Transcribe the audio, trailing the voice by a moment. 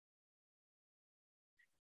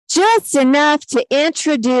just enough to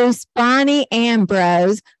introduce Bonnie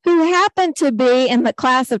Ambrose, who happened to be in the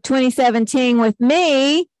class of 2017 with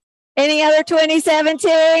me. Any other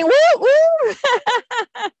 2017? Woo, woo.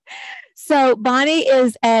 So Bonnie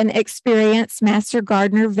is an experienced Master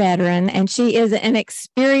Gardener veteran, and she is an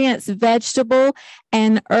experienced vegetable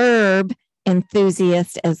and herb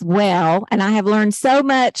enthusiast as well. And I have learned so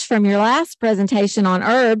much from your last presentation on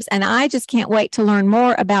herbs, and I just can't wait to learn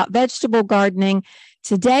more about vegetable gardening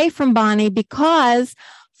today from Bonnie, because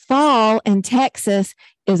fall in Texas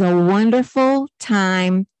is a wonderful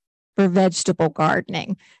time for vegetable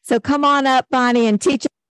gardening. So come on up, Bonnie, and teach.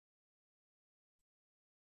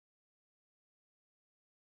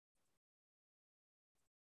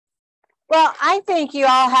 Well, I think you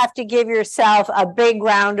all have to give yourself a big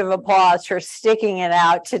round of applause for sticking it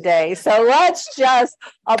out today. So let's just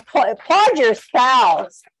applaud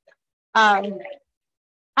yourselves.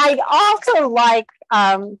 I'd also like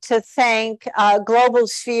to thank Global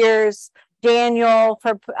Spheres, Daniel,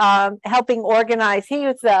 for helping organize. He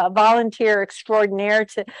was a volunteer extraordinaire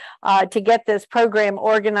to get this program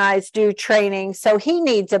organized, do training. So he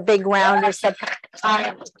needs a big round of support.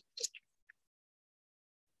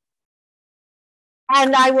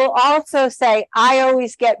 And I will also say, I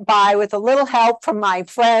always get by with a little help from my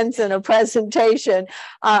friends in a presentation.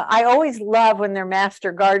 I always love when they're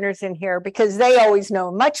master gardeners in here, because they always know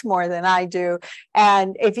much more than I do.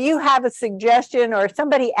 And if you have a suggestion, or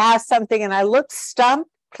somebody asks something and I look stumped,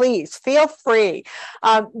 please feel free.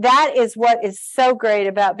 That is what is so great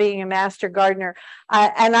about being a master gardener.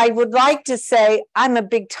 And I would like to say, I'm a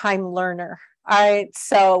big time learner. All right.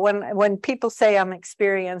 So when people say I'm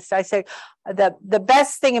experienced, I say the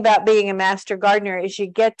best thing about being a master gardener is you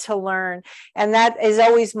get to learn. And that is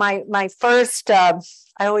always my first, I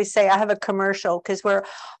always say I have a commercial, because we're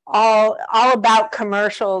all about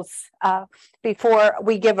commercials before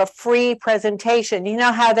we give a free presentation. You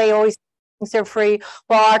know how they always think they're free?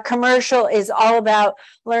 Well, our commercial is all about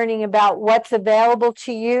learning about what's available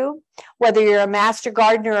to you, whether you're a master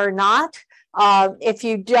gardener or not. If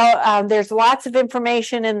you don't, there's lots of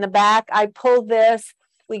information in the back. I pulled this.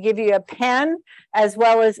 We give you a pen as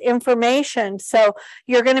well as information. So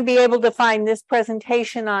you're going to be able to find this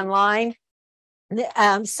presentation online.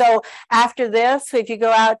 So after this, if you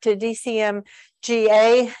go out to dcmga.com,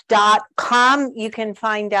 you can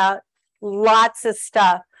find out lots of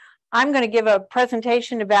stuff. I'm going to give a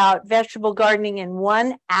presentation about vegetable gardening in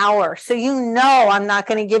 1 hour. So you know I'm not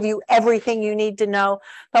going to give you everything you need to know.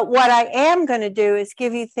 But what I am going to do is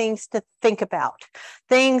give you things to think about.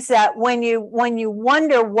 Things that when you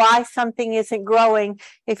wonder why something isn't growing,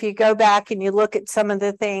 if you go back and you look at some of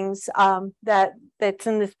the things that's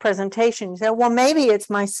in this presentation, you say, well, maybe it's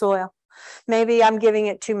my soil. Maybe I'm giving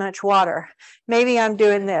it too much water. Maybe I'm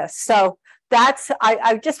doing this. So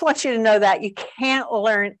I just want you to know that you can't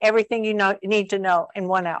learn everything you need to know in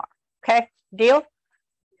 1 hour. Okay, deal?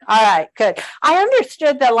 All right, good. I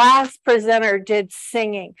understood the last presenter did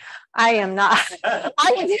singing. I am not.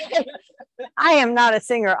 I am not a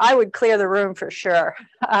singer. I would clear the room for sure.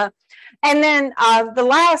 And then the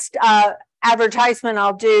last advertisement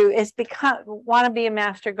I'll do is want to be a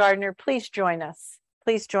master gardener. Please join us.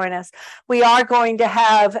 Please join us. We are going to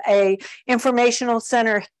have a informational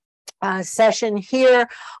center session here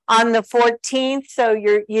on the 14th. So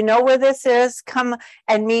you know where this is. Come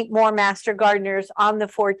and meet more master gardeners on the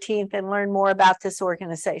 14th and learn more about this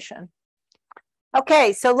organization.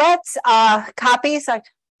 Okay, so let's copies. I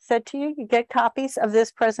said to you, you get copies of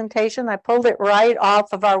this presentation. I pulled it right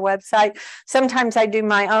off of our website. Sometimes I do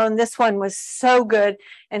my own. This one was so good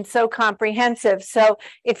and so comprehensive. So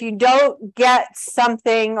if you don't get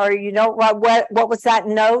something, or you don't, what was that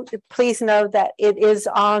note? Please know that it is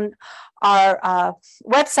on our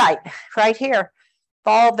website right here,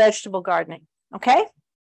 Fall Vegetable Gardening. Okay?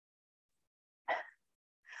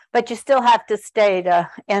 But you still have to stay to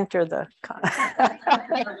enter the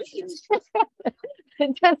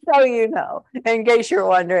just so you know, in case you're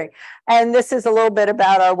wondering. And this is a little bit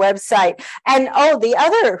about our website. And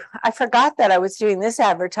I forgot that I was doing this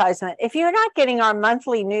advertisement. If you're not getting our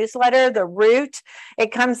monthly newsletter, The Root,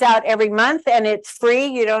 it comes out every month and it's free.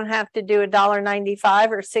 You don't have to do $1.95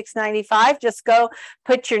 or $6.95. Just go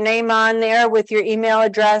put your name on there with your email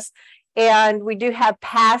address. And we do have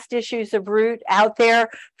past issues of Root out there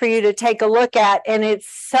for you to take a look at. And it's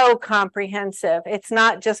so comprehensive. It's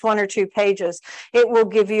not just 1 or 2 pages. It will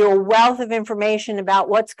give you a wealth of information about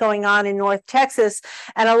what's going on in North Texas.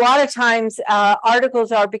 And a lot of times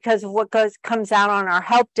articles are because of what comes out on our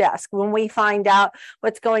help desk when we find out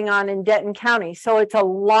what's going on in Denton County. So it's a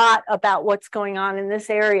lot about what's going on in this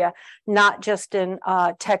area, not just in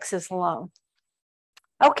Texas alone.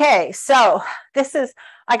 Okay, so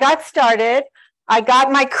I got started. I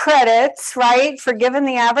got my credits, right, for giving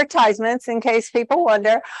the advertisements in case people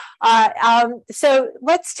wonder. So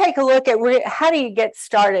let's take a look at how do you get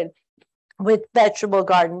started with vegetable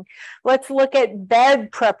garden. Let's look at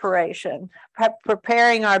bed preparation,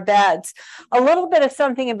 preparing our beds. A little bit of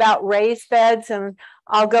something about raised beds, and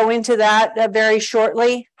I'll go into that very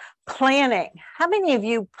shortly. Planning. How many of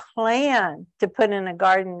you plan to put in a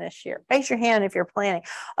garden this year? Raise your hand if you're planning.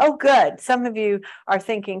 Oh, good. Some of you are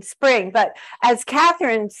thinking spring, but as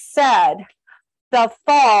Catherine said, the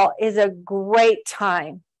fall is a great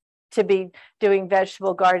time to be doing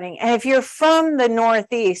vegetable gardening. And if you're from the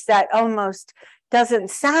Northeast, that almost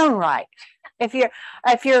doesn't sound right. If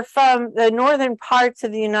you're from the northern parts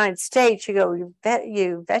of the United States, you go,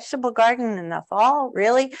 you vegetable garden in the fall?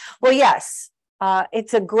 Really? Well, yes.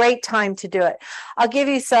 It's a great time to do it. I'll give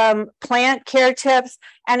you some plant care tips.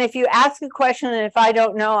 And if you ask a question and if I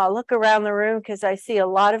don't know, I'll look around the room because I see a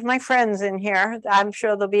lot of my friends in here. I'm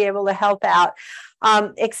sure they'll be able to help out.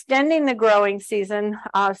 Extending the growing season,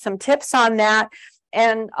 some tips on that,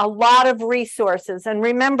 and a lot of resources. And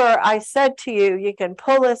remember, I said to you, you can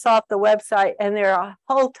pull this off the website and there are a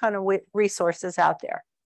whole ton of resources out there.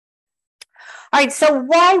 All right, so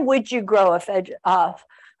why would you grow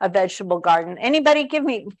a vegetable garden? Anybody? Give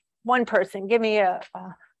me one person. Give me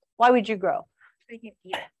why would you grow? So you can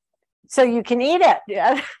eat it. So you can eat it.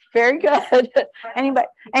 Yeah, very good. Anybody?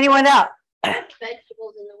 Anyone else?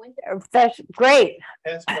 Vegetables in the winter. Great.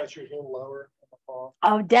 Pest pressure is a little lower in the fall.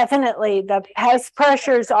 Oh, definitely. The pest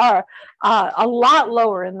pressures are a lot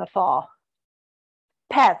lower in the fall.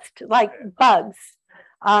 Pest, like bugs.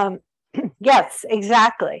 Yes,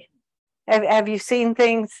 exactly. Have you seen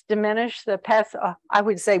things diminish the pests? I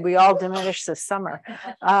would say we all diminish this summer,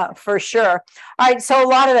 for sure. All right, so a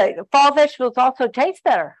lot of the fall vegetables also taste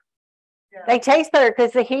better. Yeah. They taste better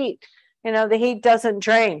because the heat, the heat doesn't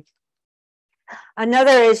drain.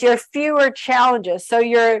 Another is your fewer challenges. So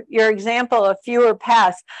your example of fewer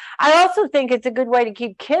pests. I also think it's a good way to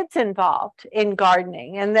keep kids involved in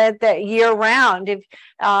gardening, and that year round. If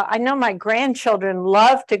I know my grandchildren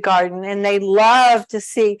love to garden and they love to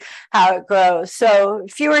see how it grows. So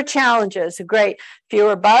fewer challenges, great.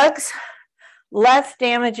 Fewer bugs, less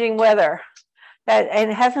damaging weather. And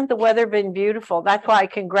hasn't the weather been beautiful? That's why I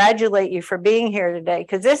congratulate you for being here today,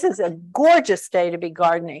 because this is a gorgeous day to be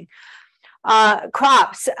gardening.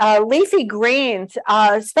 Crops, leafy greens,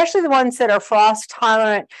 especially the ones that are frost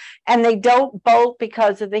tolerant and they don't bolt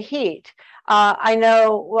because of the heat. I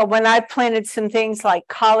know, well, when I planted some things like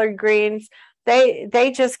collard greens,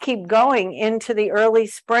 they just keep going into the early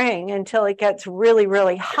spring until it gets really,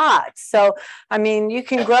 really hot. So, I mean, you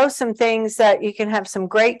can grow some things that you can have some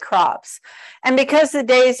great crops. And because the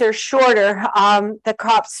days are shorter, the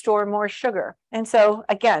crops store more sugar. And so,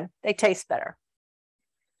 again, they taste better.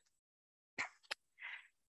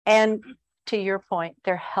 And to your point,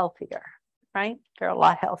 they're healthier, right? They're a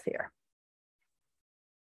lot healthier.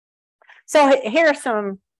 So here are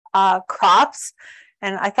some crops.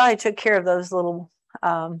 And I thought I took care of those little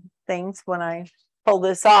things when I pulled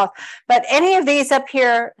this off. But any of these up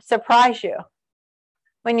here surprise you?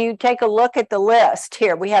 When you take a look at the list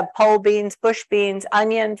here, we have pole beans, bush beans,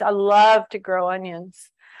 onions. I love to grow onions.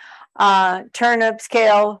 Turnips,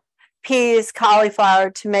 kale, peas, cauliflower,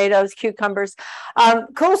 tomatoes, cucumbers.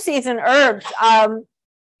 Cool season herbs.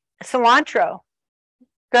 Cilantro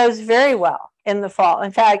grows very well in the fall.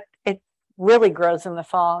 In fact, it really grows in the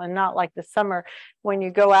fall and not like the summer when you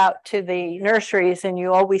go out to the nurseries and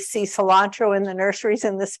you always see cilantro in the nurseries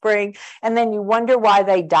in the spring and then you wonder why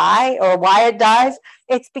they die or why it dies.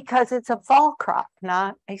 It's because it's a fall crop,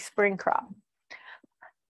 not a spring crop.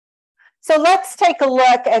 So let's take a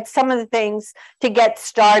look at some of the things to get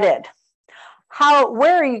started.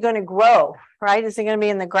 Where are you going to grow, right? Is it going to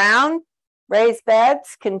be in the ground, raised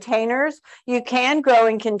beds, containers? You can grow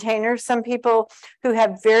in containers. Some people who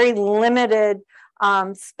have very limited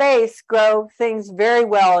space grow things very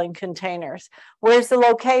well in containers. Where's the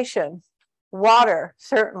location? Water,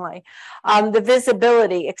 certainly. The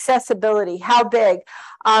visibility, accessibility, how big.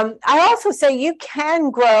 I also say you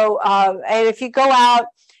can grow, and if you go out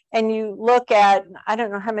and you look at, I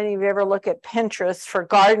don't know how many of you ever look at Pinterest for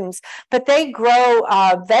gardens, but they grow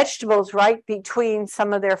vegetables right between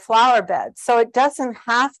some of their flower beds. So it doesn't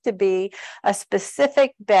have to be a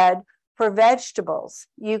specific bed for vegetables.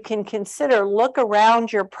 You can look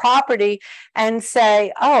around your property and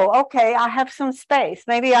say, oh, okay, I have some space.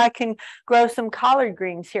 Maybe I can grow some collard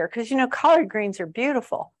greens here because, collard greens are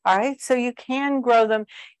beautiful. All right. So you can grow them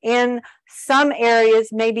in some areas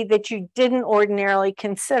maybe that you didn't ordinarily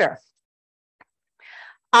consider.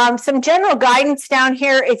 Some general guidance down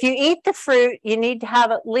here. If you eat the fruit, you need to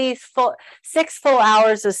have at least 6 full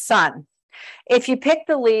hours of sun. If you pick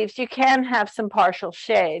the leaves, you can have some partial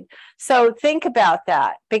shade. So think about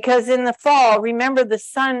that, because in the fall, remember, the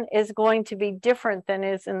sun is going to be different than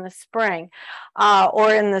is in the spring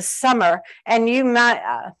or in the summer. And you might,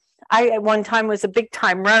 I at one time was a big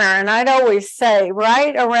time runner, and I'd always say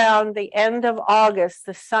right around the end of August,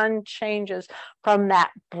 the sun changes from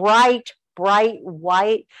that bright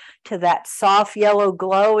white to that soft yellow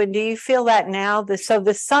glow. And do you feel that now? So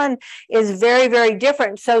the sun is very, very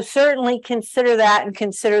different. So certainly consider that and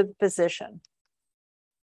consider the position.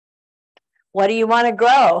 What do you want to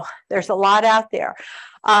grow? There's a lot out there.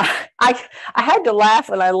 I had to laugh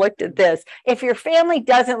when I looked at this. If your family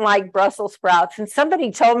doesn't like Brussels sprouts, and somebody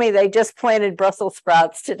told me they just planted Brussels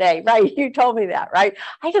sprouts today, right? You told me that, right?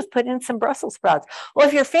 I just put in some Brussels sprouts. Well,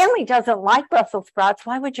 if your family doesn't like Brussels sprouts,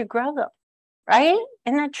 why would you grow them? Right?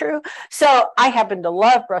 Isn't that true? So I happen to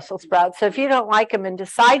love Brussels sprouts. So if you don't like them and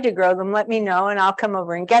decide to grow them, let me know and I'll come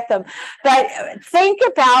over and get them. But think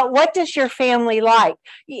about, what does your family like?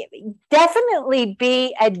 Definitely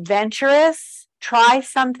be adventurous, try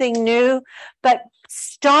something new, but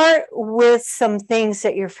start with some things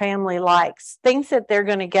that your family likes, things that they're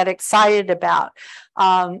going to get excited about,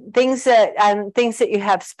 things that you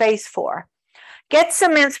have space for. Get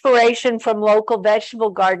some inspiration from local vegetable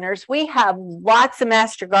gardeners. We have lots of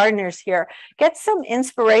master gardeners here. Get some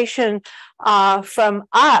inspiration from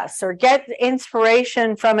us, or get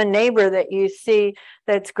inspiration from a neighbor that you see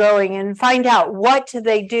that's growing, and find out, what do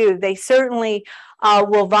they do? They certainly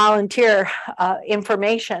will volunteer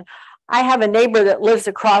information. I have a neighbor that lives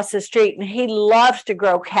across the street, and he loves to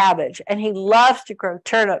grow cabbage, and he loves to grow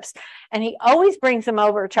turnips, and he always brings them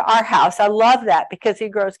over to our house. I love that, because he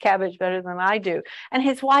grows cabbage better than I do. And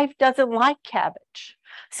his wife doesn't like cabbage.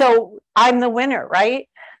 So I'm the winner, right?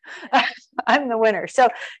 I'm the winner. So,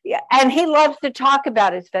 yeah, and he loves to talk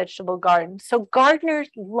about his vegetable garden. So gardeners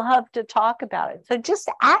love to talk about it. So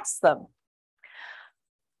just ask them.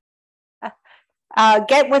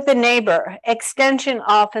 Get with a neighbor, extension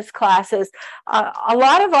office classes. A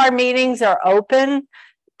lot of our meetings are open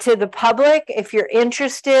to the public. If you're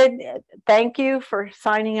interested, thank you for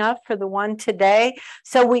signing up for the one today.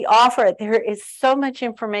 So we offer it. There is so much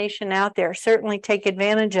information out there. Certainly take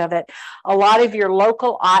advantage of it. A lot of your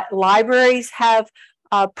local libraries have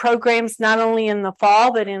programs not only in the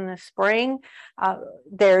fall, but in the spring.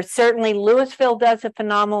 There's certainly, Louisville does a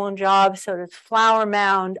phenomenal job. So does Flower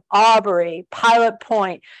Mound, Aubrey, Pilot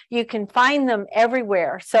Point. You can find them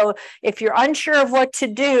everywhere. So if you're unsure of what to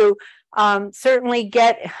do, certainly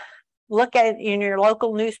look at it in your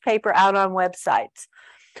local newspaper, out on websites.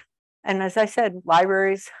 And as I said,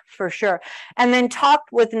 libraries for sure. And then talk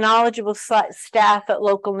with knowledgeable staff at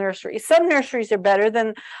local nurseries. Some nurseries are better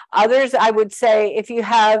than others. I would say if you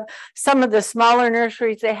have some of the smaller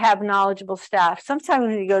nurseries, they have knowledgeable staff. Sometimes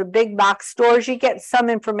when you go to big box stores, you get some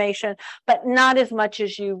information, but not as much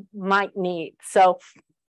as you might need. So,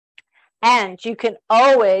 and you can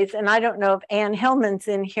always, and I don't know if Ann Hillman's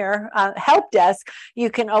in here, help desk,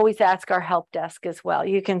 you can always ask our help desk as well.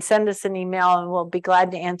 You can send us an email and we'll be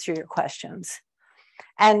glad to answer your questions.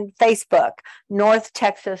 And Facebook, North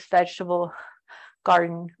Texas Vegetable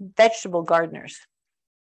Gardeners.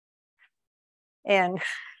 And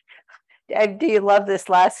do you love this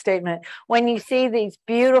last statement? When you see these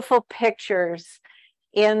beautiful pictures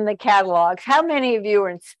in the catalogs, how many of you are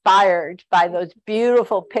inspired by those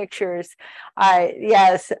beautiful pictures?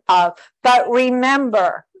 Yes, but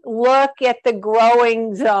remember, look at the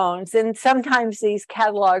growing zones. And sometimes these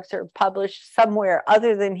catalogs are published somewhere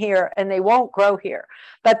other than here, and they won't grow here,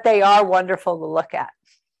 but they are wonderful to look at.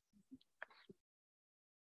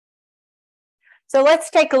 So let's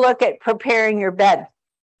take a look at preparing your bed.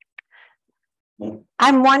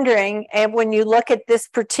 I'm wondering, and when you look at this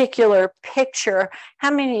particular picture, how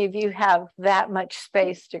many of you have that much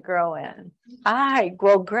space to grow in?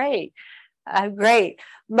 Well, great. Great,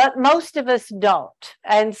 but most of us don't.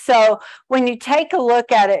 And so when you take a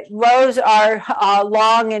look at it, rows are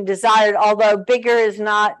long and desired, although bigger is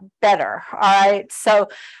not better. All right. So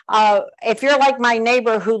if you're like my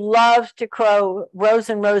neighbor who loves to grow rows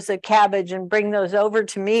and rows of cabbage and bring those over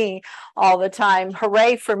to me all the time,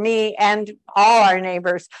 hooray for me and all our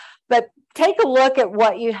neighbors. But take a look at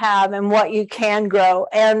what you have and what you can grow.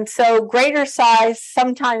 And so greater size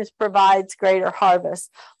sometimes provides greater harvest.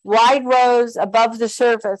 Wide rows above the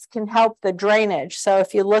surface can help the drainage. So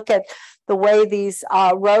if you look at the way these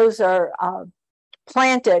rows are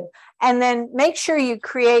planted, and then make sure you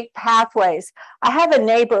create pathways. I have a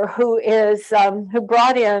neighbor who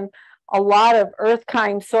brought in a lot of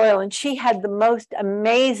earth-kind soil, and she had the most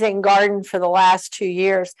amazing garden for the last 2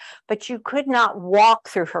 years, but you could not walk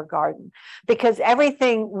through her garden because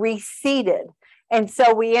everything receded. And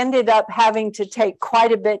so we ended up having to take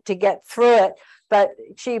quite a bit to get through it. But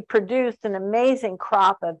she produced an amazing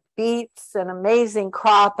crop of beets, an amazing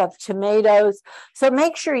crop of tomatoes. So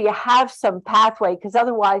make sure you have some pathway, because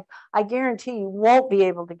otherwise I guarantee you won't be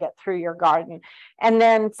able to get through your garden. And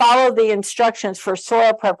then follow the instructions for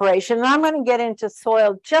soil preparation. And I'm going to get into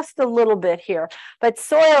soil just a little bit here. But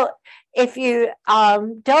soil, if you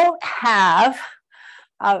don't have,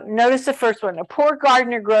 notice the first one, a poor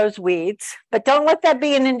gardener grows weeds, but don't let that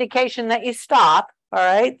be an indication that you stop. All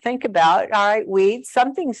right, think about, all right, weeds,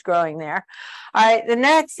 something's growing there. All right, the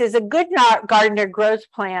next is a good gardener grows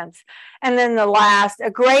plants. And then the last, a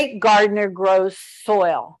great gardener grows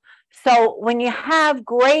soil. So when you have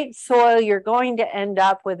great soil, you're going to end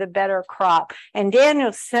up with a better crop. And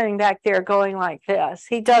Daniel's sitting back there going like this.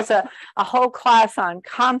 He does a whole class on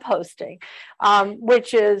composting,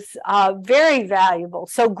 which is very valuable.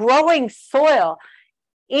 So growing soil,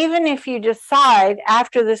 even if you decide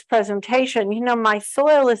after this presentation, you know, my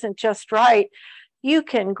soil isn't just right, you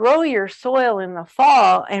can grow your soil in the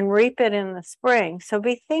fall and reap it in the spring. So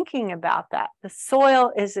be thinking about that. The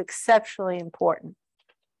soil is exceptionally important.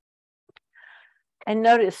 And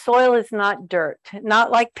notice, soil is not dirt, not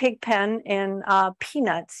like Pigpen in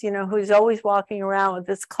Peanuts, you know, who's always walking around with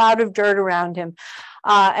this cloud of dirt around him.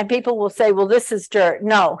 And people will say, well, this is dirt.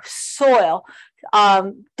 No, soil.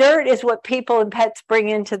 Dirt is what people and pets bring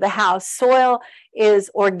into the house. Soil is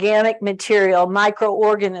organic material,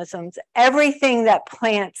 microorganisms, everything that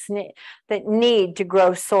plants need to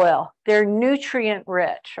grow soil. They're nutrient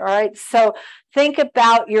rich. All right. So think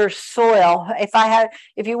about your soil.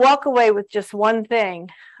 If you walk away with just one thing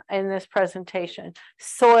in this presentation,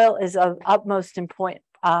 soil is of utmost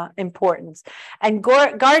importance. And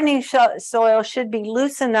gardening soil should be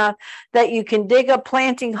loose enough that you can dig a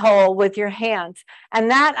planting hole with your hands.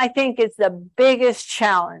 And that, I think, is the biggest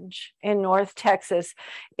challenge in North Texas,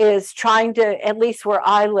 is trying to, at least where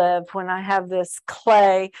I live, when I have this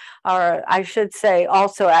clay, or I should say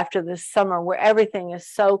also after this summer, where everything is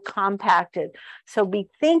so compacted. So be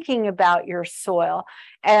thinking about your soil.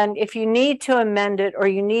 And if you need to amend it or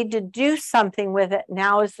you need to do something with it,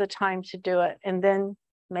 now is the time to do it. And then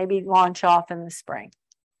maybe launch off in the spring.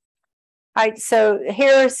 All right, so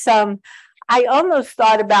here's some, I almost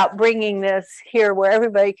thought about bringing this here where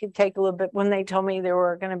everybody could take a little bit. When they told me there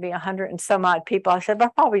were going to be 100 and some odd people, I said,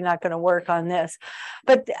 I'm probably not going to work on this.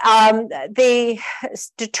 But the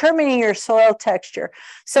determining your soil texture.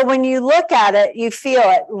 So when you look at it, you feel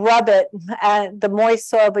it, rub it, the moist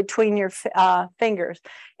soil between your fingers.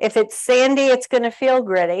 If it's sandy, it's going to feel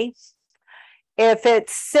gritty. If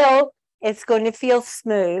it's silt, it's going to feel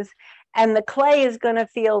smooth, and the clay is going to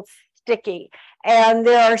feel sticky. And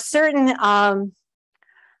there are certain,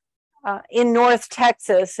 in North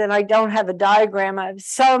Texas, and I don't have a diagram, I have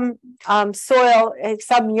some soil,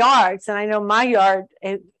 some yards, and I know my yard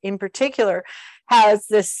in particular has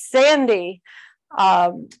this sandy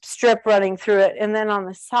strip running through it, and then on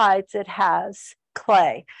the sides it has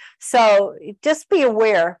clay. So just be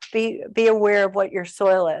aware, be aware of what your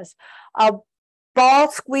soil is.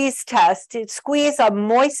 Ball squeeze test. Squeeze a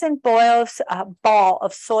moistened ball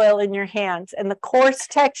of soil in your hands, and the coarse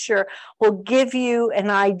texture will give you an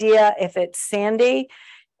idea if it's sandy,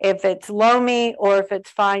 if it's loamy, or if it's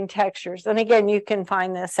fine textures. And again, you can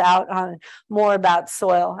find this out on more about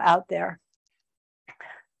soil out there.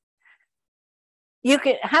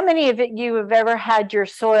 How many of you have ever had your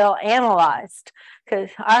soil analyzed? All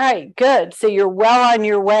right, good. So you're well on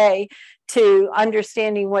your way to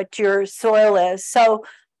understanding what your soil is. So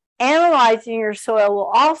analyzing your soil will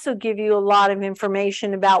also give you a lot of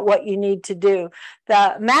information about what you need to do.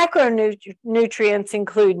 The macronutrients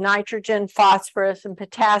include nitrogen, phosphorus, and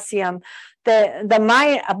potassium. The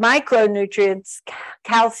micronutrients,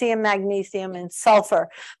 calcium, magnesium, and sulfur.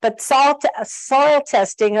 But soil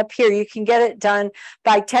testing up here, you can get it done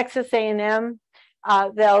by Texas A&M.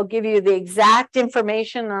 They'll give you the exact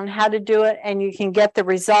information on how to do it, and you can get the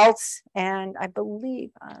results. And I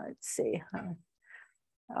believe, let's see,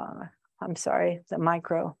 I'm sorry, the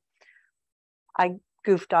micro, I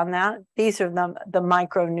goofed on that. These are the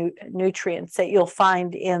micronutrients that you'll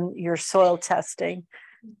find in your soil testing.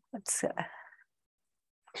 Let's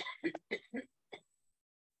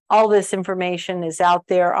all this information is out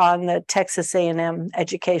there on the Texas A&M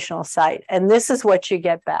educational site, and this is what you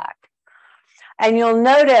get back. And you'll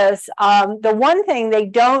notice the one thing they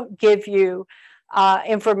don't give you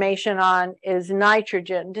information on is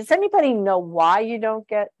nitrogen. Does anybody know why you don't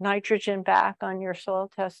get nitrogen back on your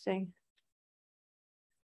soil testing?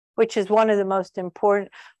 which is one of the most important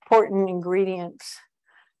ingredients.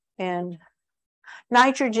 And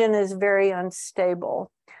nitrogen is very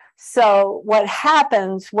unstable. So what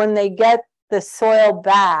happens when they get the soil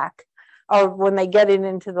back, or when they get it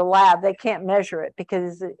into the lab, they can't measure it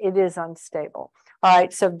because it is unstable. All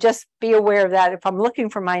right, so just be aware of that. If I'm looking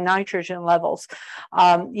for my nitrogen levels,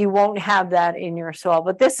 you won't have that in your soil.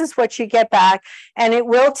 But this is what you get back, and it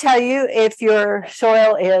will tell you if your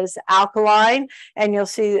soil is alkaline. And you'll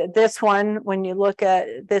see this one when you look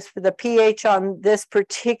at this, the pH on this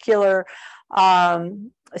particular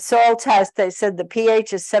soil test, they said the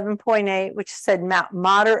pH is 7.8, which said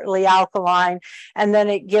moderately alkaline, and then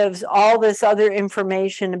it gives all this other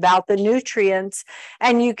information about the nutrients,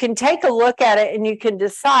 and you can take a look at it and you can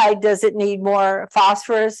decide, does it need more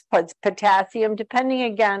phosphorus, potassium, depending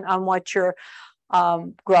again on what you're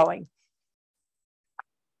growing.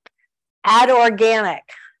 Add organic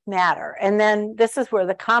matter, and then this is where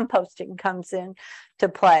the composting comes in to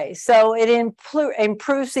play. So it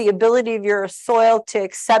improves the ability of your soil to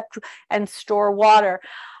accept and store water.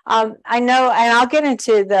 I know, and I'll get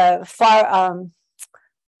into the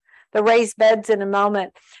raised beds in a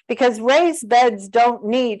moment, because raised beds don't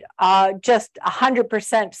need just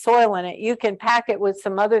 100% soil in it. You can pack it with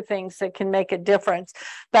some other things that can make a difference.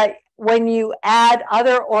 But when you add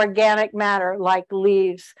other organic matter like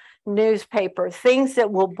leaves, newspaper, things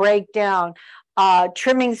that will break down,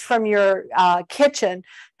 trimmings from your kitchen,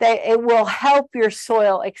 it will help your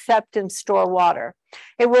soil accept and store water.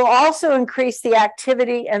 It will also increase the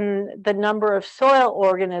activity and the number of soil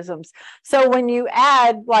organisms. So when you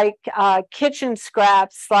add like kitchen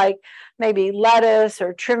scraps, like maybe lettuce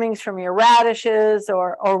or trimmings from your radishes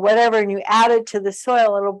or whatever, and you add it to the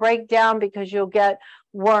soil, it'll break down because you'll get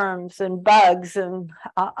worms and bugs and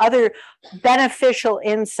other beneficial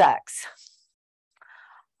insects.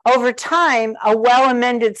 Over time, a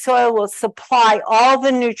well-amended soil will supply all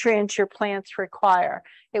the nutrients your plants require.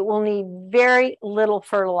 It will need very little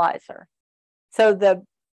fertilizer. So the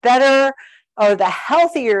better or the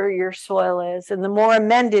healthier your soil is and the more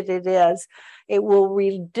amended it is, it will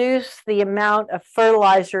reduce the amount of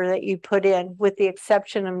fertilizer that you put in, with the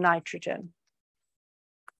exception of nitrogen.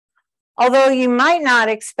 Although you might not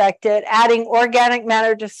expect it, adding organic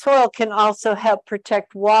matter to soil can also help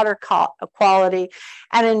protect water quality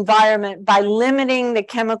and environment by limiting the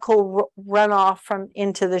chemical runoff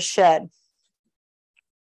into the shed.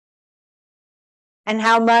 And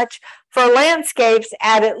how much? For landscapes,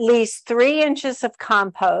 add at least 3 inches of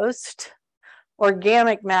compost,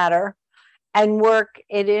 organic matter, and work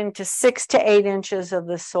it into 6 to 8 inches of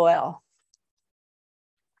the soil.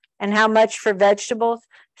 And how much for vegetables?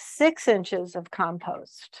 6 inches of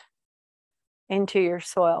compost into your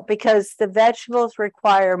soil, because the vegetables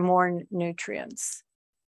require more nutrients.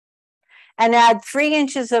 And add 3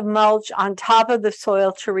 inches of mulch on top of the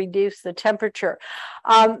soil to reduce the temperature.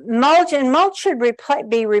 Mulch should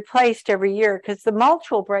be replaced every year, because the mulch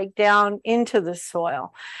will break down into the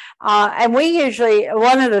soil. And we usually,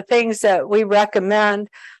 one of the things that we recommend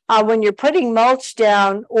when you're putting mulch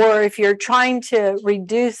down, or if you're trying to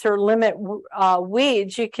reduce or limit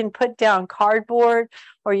weeds, you can put down cardboard,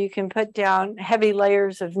 or you can put down heavy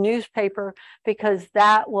layers of newspaper, because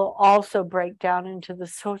that will also break down into the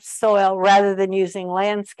soil rather than using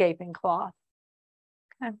landscaping cloth.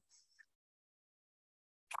 Okay.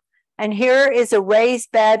 And here is a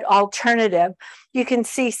raised bed alternative. You can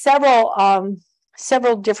see several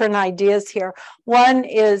different ideas here. One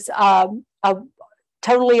is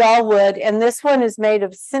totally all wood, and this one is made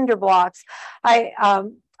of cinder blocks.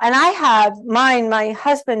 And I have mine, my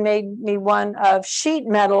husband made me one of sheet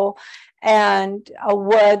metal and a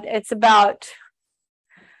wood. It's about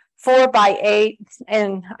 4 by 8,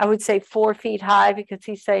 and I would say 4 feet high, because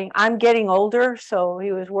he's saying I'm getting older, so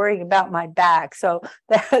he was worrying about my back. So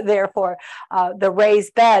therefore, the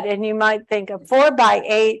raised bed. And you might think a 4 by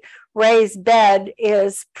 8 raised bed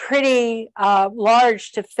is pretty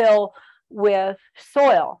large to fill with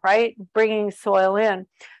soil, right? Bringing soil in.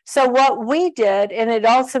 So what we did, and it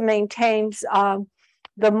also maintains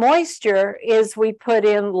the moisture, is we put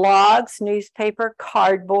in logs, newspaper,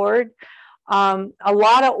 cardboard, a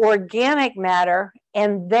lot of organic matter,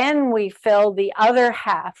 and then we fill the other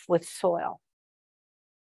half with soil.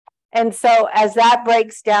 And so as that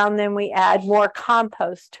breaks down, then we add more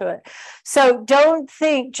compost to it. So don't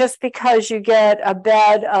think just because you get a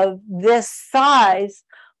bed of this size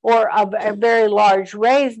or a very large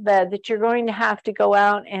raised bed that you're going to have to go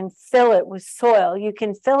out and fill it with soil. You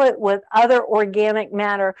can fill it with other organic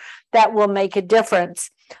matter that will make a difference.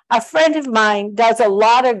 A friend of mine does a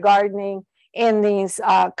lot of gardening in these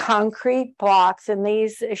concrete blocks, and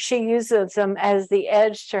these she uses them as the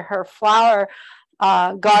edge to her flower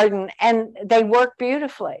garden, and they work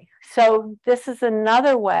beautifully. So this is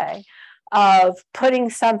another way of putting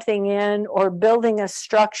something in or building a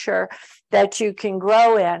structure that you can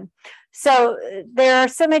grow in. So there are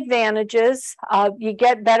some advantages. You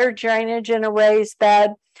get better drainage in a raised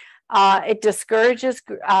bed. It discourages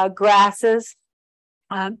grasses.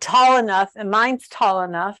 Tall enough, and mine's tall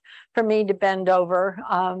enough for me to bend over.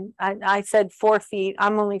 I said 4 feet.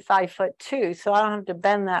 I'm only 5'2", so I don't have to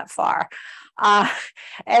bend that far. And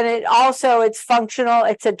it's functional.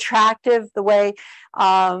 It's attractive the way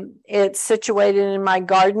it's situated in my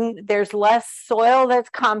garden. There's less soil that's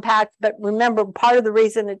compact, but remember, part of the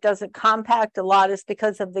reason it doesn't compact a lot is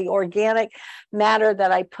because of the organic matter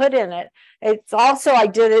that I put in it. It's also, I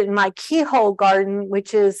did it in my keyhole garden,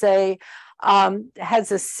 which is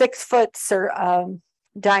has a 6 foot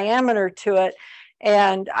diameter to it,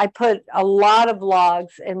 and I put a lot of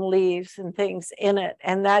logs and leaves and things in it,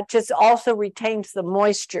 and that just also retains the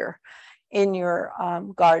moisture in your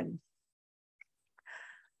garden.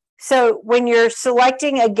 So when you're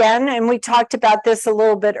selecting, again, and we talked about this a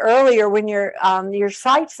little bit earlier, when you're your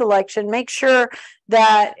site selection, make sure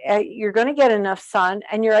that you're going to get enough sun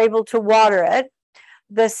and you're able to water it.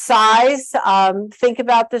 The size, think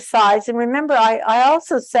about the size. And remember, I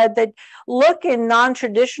also said that look in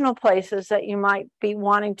non-traditional places that you might be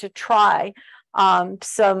wanting to try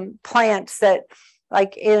some plants that,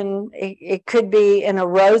 like it could be in a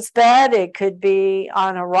rose bed, it could be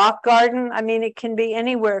on a rock garden. I mean, it can be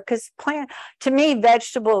anywhere, because to me,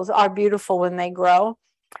 vegetables are beautiful when they grow.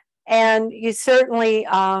 And you certainly,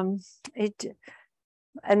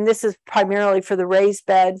 and this is primarily for the raised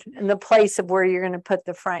bed and the place of where you're going to put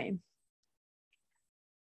the frame.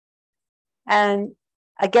 And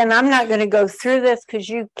again, I'm not going to go through this because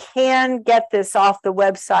you can get this off the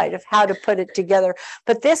website of how to put it together.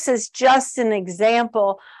 But this is just an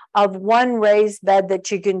example of one raised bed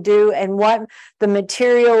that you can do and what the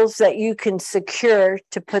materials that you can secure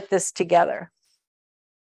to put this together.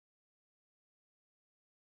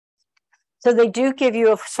 So they do give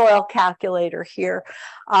you a soil calculator here.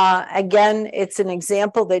 Again, it's an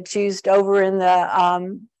example that's used over in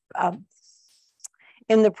the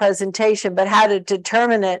presentation, but how to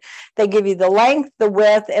determine it, they give you the length, the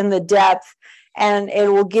width, and the depth, and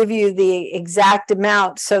it will give you the exact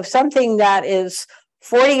amount. So something that is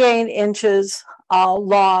 48 inches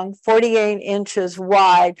long, 48 inches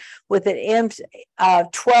wide, with an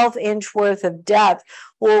 12-inch worth of depth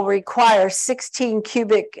will require 16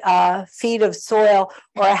 cubic feet of soil,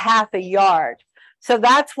 or a half a yard. So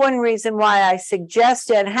that's one reason why I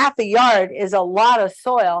suggest it. And half a yard is a lot of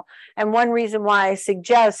soil. And one reason why I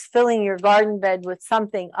suggest filling your garden bed with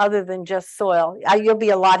something other than just soil. You'll be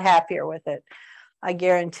a lot happier with it, I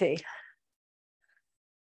guarantee.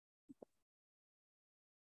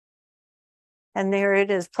 And there it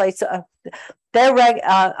is.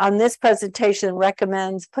 On this presentation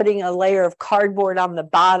recommends putting a layer of cardboard on the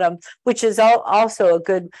bottom, which is also a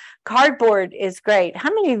good. Cardboard is great. How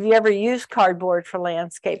many of you ever used cardboard for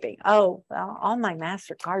landscaping? Oh, well, all my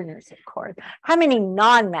master gardeners, of course. How many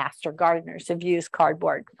non-master gardeners have used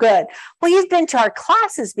cardboard? Good. Well, you've been to our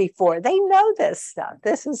classes before. They know this stuff.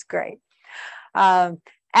 This is great.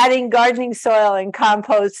 Adding gardening soil and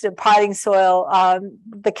compost to potting soil,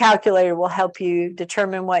 the calculator will help you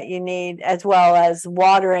determine what you need, as well as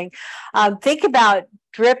watering. Think about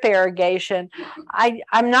drip irrigation.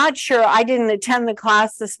 I'm not sure, I didn't attend the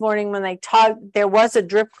class this morning when they taught. There was a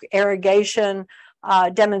drip irrigation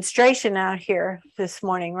demonstration out here this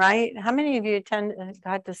morning, right? How many of you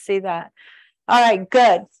got to see that? All right,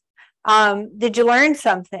 good. Did you learn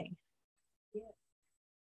something?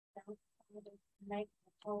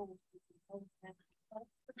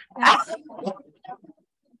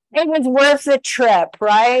 It was worth the trip,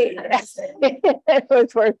 right? It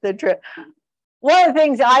was worth the trip. One of the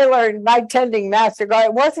things I learned by attending Master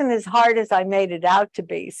Garden, it wasn't as hard as I made it out to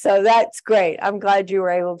be. So that's great. I'm glad you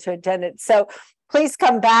were able to attend it. So please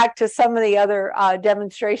come back to some of the other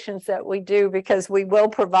demonstrations that we do, because we will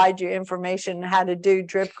provide you information on how to do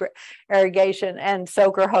drip irrigation and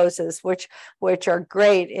soaker hoses, which are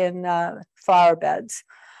great in flower beds.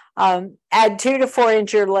 Add 2 to 4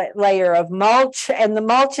 inch layer of mulch, and the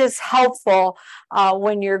mulch is helpful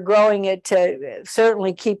when you're growing it to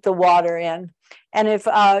certainly keep the water in. And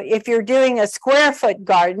if you're doing a square foot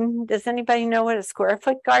garden, does anybody know what a square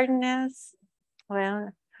foot garden is?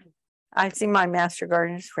 Well, I see my master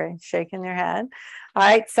gardeners shaking their head. All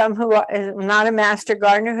right, some who are not a master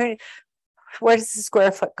gardener, what is a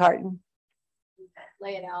square foot garden?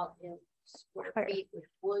 Lay it out in square feet with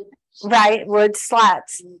wood. Right, wood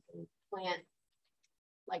slats. And you can plant,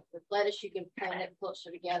 like with lettuce, you can plant it closer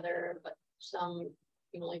together, but some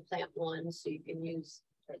you can only plant one, so you can use.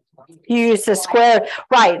 You use the square,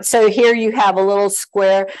 right? So here you have a little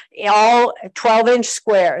square, all 12-inch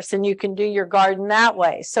squares, and you can do your garden that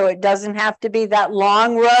way. So it doesn't have to be that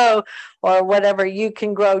long row or whatever. You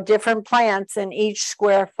can grow different plants in each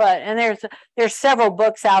square foot. And there's several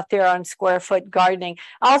books out there on square foot gardening.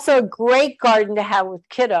 Also a great garden to have with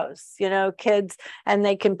kiddos, you know, kids, and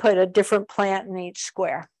they can put a different plant in each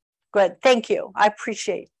square. Good, thank you. I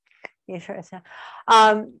appreciate it. The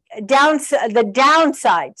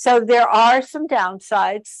downside. So there are some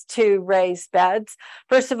downsides to raised beds.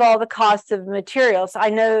 First of all, the cost of materials. I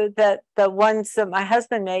know that the ones that my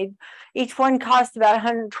husband made, each one cost about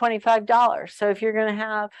 $125. So if you're going to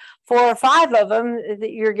have 4 or 5 of them,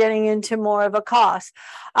 you're getting into more of a cost.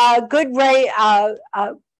 Good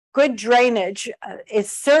drainage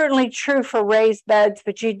is certainly true for raised beds,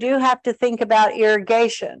 but you do have to think about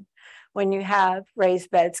irrigation when you have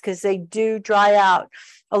raised beds, because they do dry out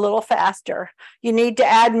a little faster. You need to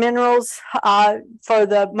add minerals for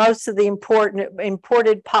most of the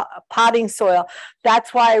imported potting soil.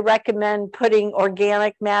 That's why I recommend putting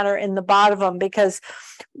organic matter in the bottom of them, because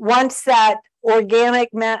once that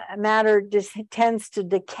organic matter tends to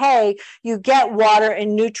decay, you get water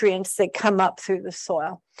and nutrients that come up through the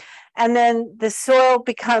soil. And then the soil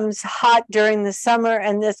becomes hot during the summer,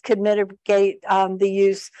 and this could mitigate the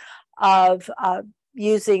use of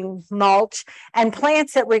using mulch. And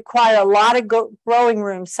plants that require a lot of growing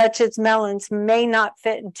room, such as melons, may not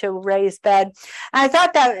fit into a raised bed. And I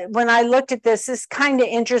thought that when I looked at this is kind of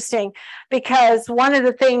interesting, because one of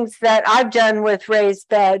the things that I've done with raised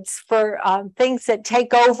beds for things that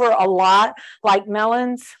take over a lot, like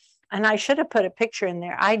melons, and I should have put a picture in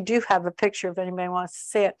there. I do have a picture if anybody wants to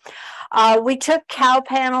see it. We took cow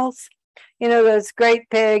panels, you know, those great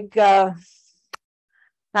big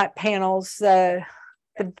not panels,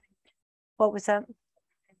 what was that?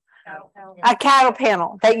 A cattle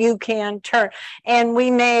panel that you can turn. And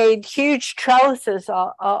we made huge trellises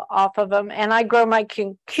off of them. And I grow my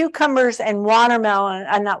cucumbers and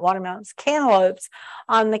not watermelons, cantaloupes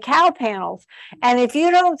on the cow panels. And if you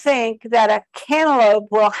don't think that a cantaloupe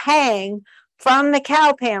will hang from the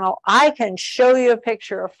cow panel, I can show you a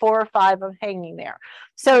picture of 4 or 5 of them hanging there.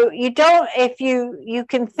 So you don't, if you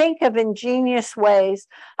can think of ingenious ways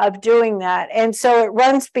of doing that. And so it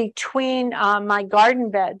runs between my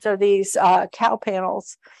garden beds, or these cow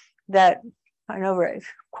panels that I know are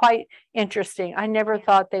quite interesting. I never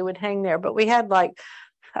thought they would hang there, but we had like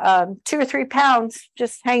 2 or 3 pounds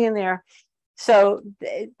just hanging there. So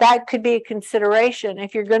that could be a consideration.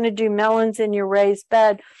 If you're going to do melons in your raised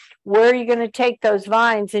bed, where are you going to take those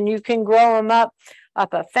vines? And you can grow them up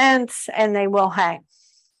a fence, and they will hang.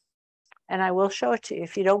 And I will show it to you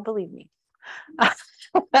if you don't believe me.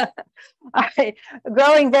 All right.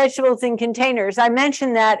 Growing vegetables in containers. I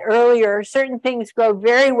mentioned that earlier. Certain things grow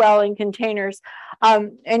very well in containers.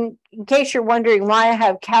 And in case you're wondering why I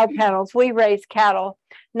have cow panels, we raise cattle,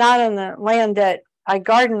 not on the land that I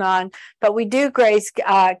garden on, but we do graze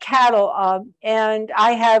cattle, and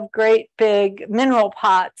I have great big mineral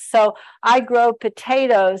pots. So I grow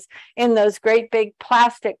potatoes in those great big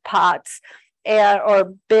plastic pots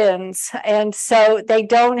or bins. And so they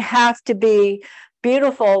don't have to be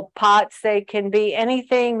beautiful pots. They can be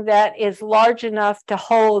anything that is large enough to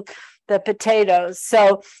hold the potatoes.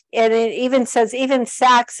 So, and it even says even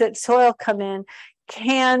sacks that soil come in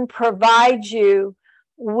can provide you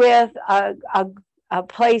with a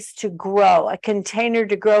place to grow, a container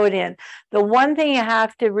to grow it in. The one thing you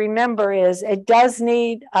have to remember is it does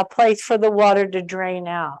need a place for the water to drain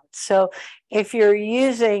out. So if you're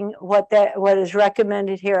using what is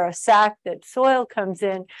recommended here, a sack that soil comes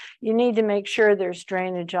in, you need to make sure there's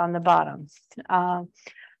drainage on the bottom.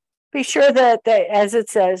 Be sure that, as it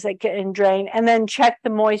says, it can drain, and then check the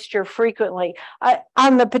moisture frequently.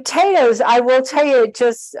 On the potatoes, I will tell you,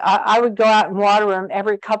 I would go out and water them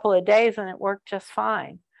every couple of days, and it worked just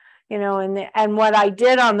fine. You know, and what I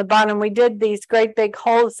did on the bottom, we did these great big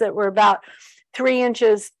holes that were about 3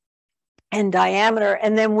 inches in diameter,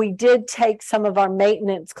 and then we did take some of our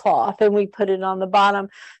maintenance cloth and we put it on the bottom,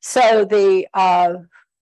 so the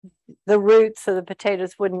roots of the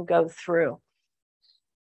potatoes wouldn't go through.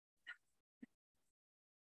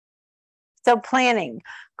 So planning,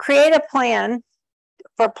 create a plan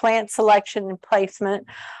for plant selection and placement.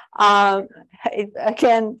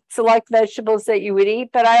 Again, select vegetables that you would eat,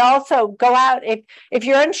 but I also go out, if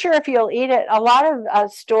you're unsure if you'll eat it, a lot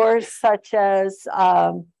of stores such as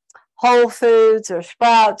Whole Foods or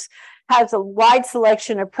Sprouts has a wide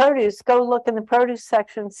selection of produce. Go look in the produce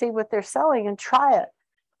section, see what they're selling, and try it.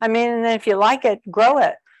 I mean, and if you like it, grow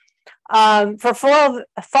it. For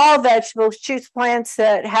fall vegetables, choose plants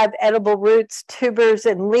that have edible roots, tubers,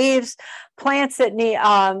 and leaves. Plants that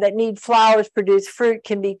need flowers, produce fruit,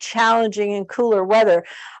 can be challenging in cooler weather,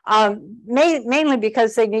 mainly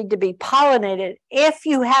because they need to be pollinated. If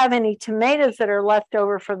you have any tomatoes that are left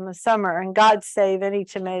over from the summer, and God save any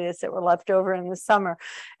tomatoes that were left over in the summer,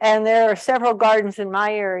 and there are several gardens in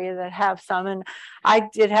my area that have some, and I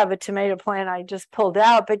did have a tomato plant I just pulled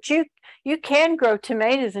out, but you can grow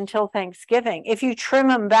tomatoes until Thanksgiving. If you trim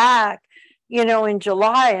them back, you know, in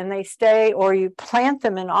July and they stay, or you plant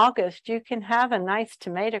them in August, you can have a nice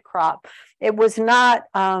tomato crop. It was not,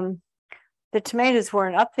 the tomatoes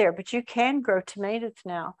weren't up there, but you can grow tomatoes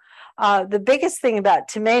now. The biggest thing about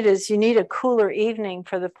tomatoes, you need a cooler evening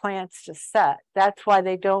for the plants to set. That's why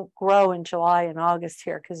they don't grow in July and August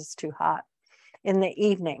here, because it's too hot in the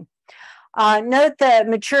evening. Note the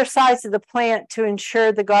mature size of the plant to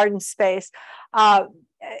ensure the garden space.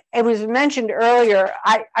 It was mentioned earlier,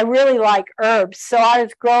 I really like herbs, so I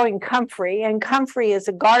was growing comfrey, and comfrey is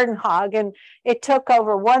a garden hog, and it took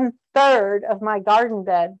over 1/3 of my garden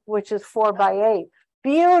bed, which is 4 by 8.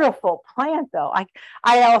 Beautiful plant, though.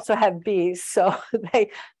 I also have bees, so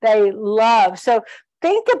they love. So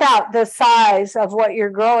think about the size of what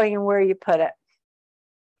you're growing and where you put it,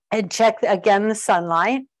 and check again the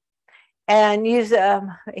sunlight. And use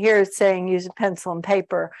here it's saying use a pencil and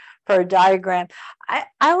paper for a diagram.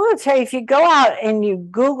 I will tell you, if you go out and you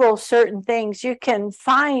Google certain things, you can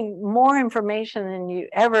find more information than you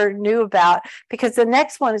ever knew about, because the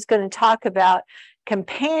next one is going to talk about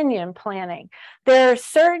companion planting. There are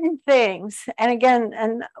certain things, and again,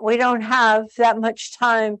 and we don't have that much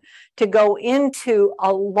time to go into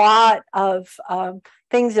a lot of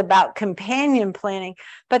things about companion planting,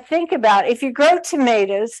 but think about, if you grow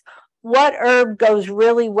tomatoes, what herb goes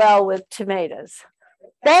really well with tomatoes?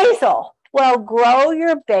 Basil. Well, grow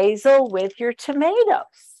your basil with your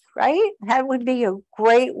tomatoes, right? That would be a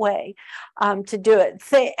great way to do it.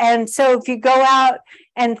 And so if you go out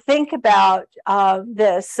and think about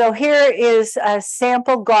this, so here is a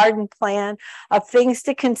sample garden plan of things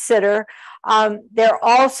to consider. There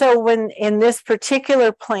also, when in this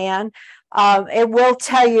particular plan, it will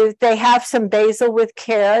tell you they have some basil with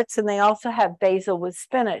carrots, and they also have basil with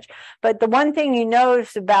spinach. But the one thing you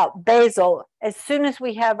notice about basil, as soon as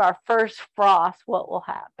we have our first frost, what will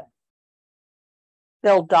happen?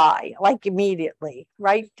 They'll die, like immediately,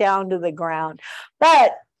 right down to the ground.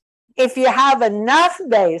 But if you have enough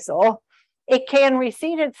basil, it can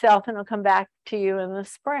reseed itself and it'll come back to you in the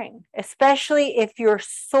spring, especially if your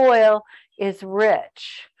soil is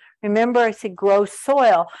rich. Remember, I said grow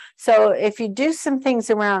soil. So if you do some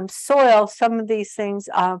things around soil, some of these things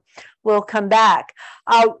will come back.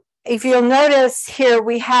 If you'll notice here,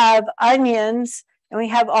 we have onions, and we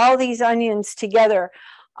have all these onions together.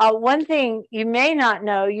 One thing you may not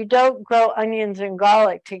know, you don't grow onions and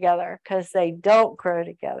garlic together, because they don't grow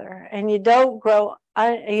together. And you don't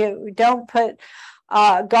put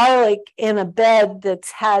garlic in a bed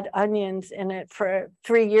that's had onions in it for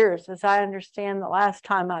 3 years, as I understand the last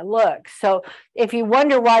time I looked. So if you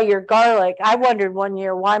wonder why your garlic, I wondered one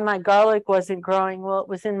year why my garlic wasn't growing. Well, it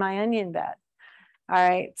was in my onion bed. All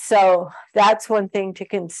right, so that's one thing to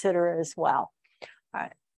consider as well. All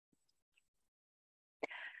right.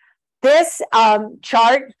 This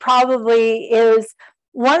chart probably is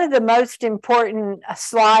one of the most important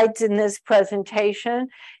slides in this presentation,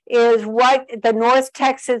 is what the North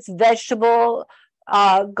Texas Vegetable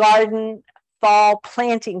Garden Fall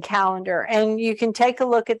Planting Calendar. And you can take a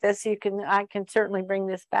look at this. I can certainly bring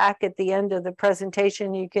this back at the end of the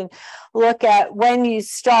presentation. You can look at when you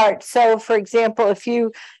start. So for example, if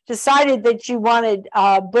you decided that you wanted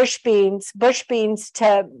bush beans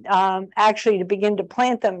to actually to begin to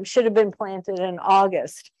plant them, should have been planted in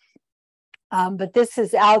August. But this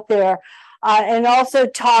is out there, and also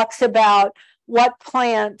talks about what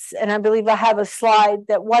plants, and I believe I have a slide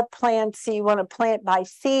that what plants you want to plant by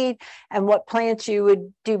seed, and what plants you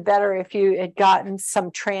would do better if you had gotten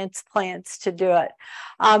some transplants to do it.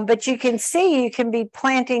 But you can see, you can be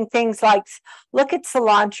planting things like, look at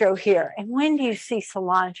cilantro here. And when do you see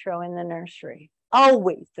cilantro in the nursery?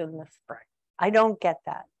 Always in the spring. I don't get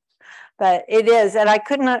that. but it is. And I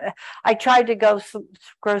could not, I tried to grow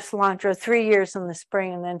cilantro 3 years in the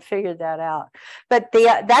spring and then figured that out. But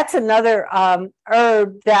that's another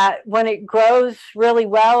herb that when it grows really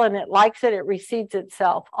well and it likes it, it reseeds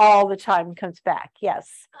itself all the time and comes back.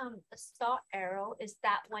 Yes. The star arrow, is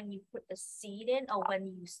that when you put the seed in or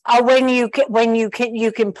when you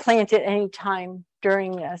You can plant it anytime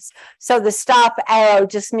during this. So the stop arrow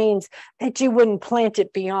just means that you wouldn't plant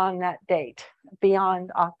it beyond that date,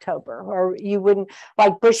 beyond October, or you wouldn't,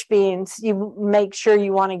 like bush beans, you make sure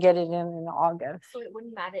you want to get it in August. So it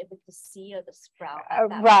wouldn't matter if it's the seed or the sprout.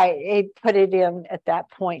 Right, put it in at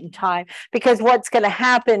that point in time, because what's going to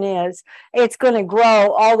happen is it's going to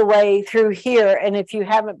grow all the way through here, and if you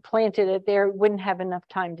haven't planted it there, it wouldn't have enough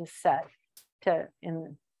time to set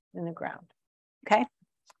in the ground. Okay,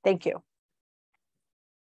 thank you.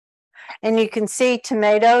 And you can see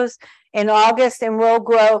tomatoes in August, and we'll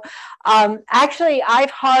grow. Actually,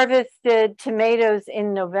 I've harvested tomatoes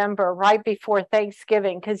in November, right before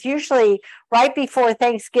Thanksgiving, because usually right before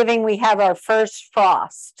Thanksgiving, we have our first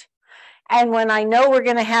frost. And when I know we're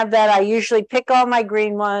going to have that, I usually pick all my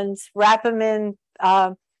green ones, wrap them in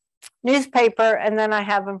newspaper, and then I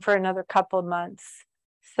have them for another couple of months.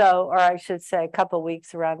 So, or I should say a couple of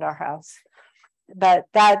weeks around our house. But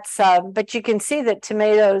that's, but you can see that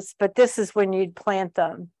tomatoes, but this is when you'd plant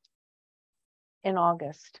them in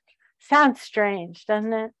August. Sounds strange,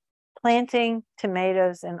 doesn't it? Planting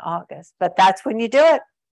tomatoes in August, but that's when you do it.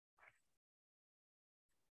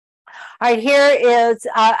 All right, here is,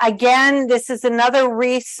 again, this is another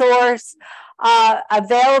resource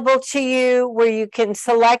available to you where you can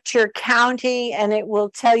select your county and it will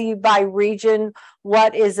tell you by region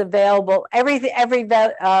what is available.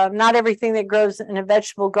 Not everything that grows in a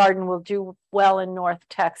vegetable garden will do well in North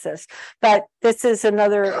Texas, but this is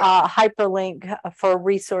another hyperlink for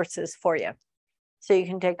resources for you. So you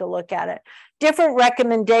can take a look at it. Different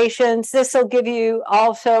recommendations. This will give you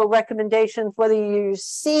also recommendations whether you use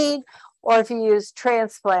seed or if you use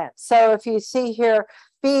transplant. So if you see here,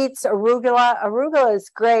 beets, arugula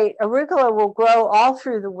is great. Arugula will grow all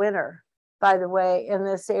through the winter, by the way, in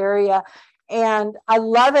this area. And I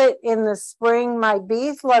love it in the spring. My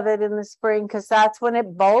bees love it in the spring because that's when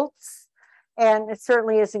it bolts. And it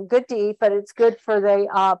certainly isn't good to eat, but it's good for the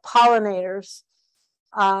pollinators.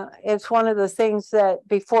 It's one of the things that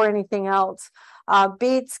before anything else,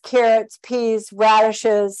 beets, carrots, peas,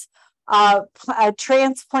 radishes,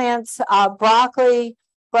 transplants, broccoli,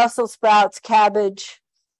 Brussels sprouts, cabbage,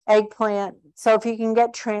 eggplant. So if you can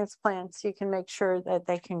get transplants, you can make sure that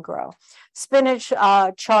they can grow. Spinach,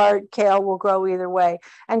 chard, kale will grow either way.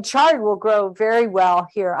 And chard will grow very well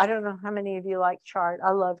here. I don't know how many of you like chard.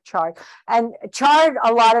 I love chard. And chard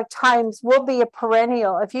a lot of times will be a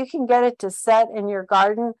perennial. If you can get it to set in your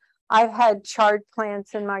garden, I've had chard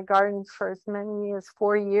plants in my garden for as many as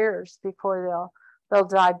 4 years before they'll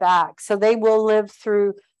die back. So they will live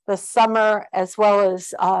through the summer as well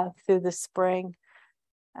as through the spring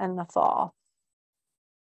and the fall.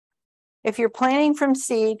 If you're planting from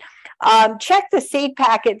seed, check the seed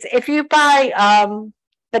packets. If you buy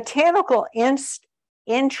botanical interest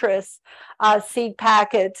seed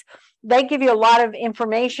packets, they give you a lot of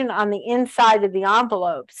information on the inside of the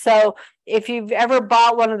envelope. So if you've ever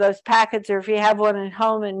bought one of those packets, or if you have one at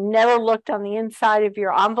home and never looked on the inside of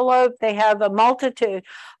your envelope, they have a multitude,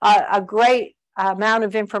 a great amount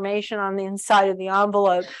of information on the inside of the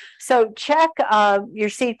envelope. So check your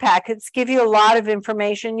seed packets, give you a lot of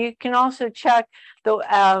information. You can also check the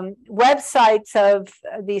websites of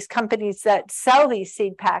these companies that sell these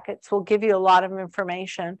seed packets, will give you a lot of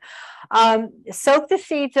information. Soak the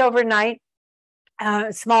seeds overnight.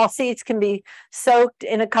 Small seeds can be soaked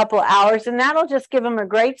in a couple hours, and that'll just give them a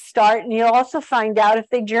great start. And you'll also find out if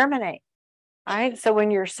they germinate. All right, so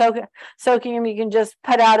when you're soaking them, you can just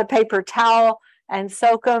put out a paper towel and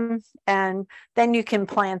soak them, and then you can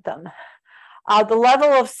plant them. The level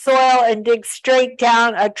of soil, and dig straight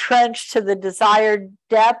down a trench to the desired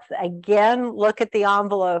depth. Again, look at the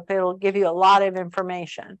envelope. It'll give you a lot of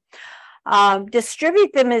information.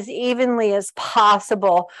 Distribute them as evenly as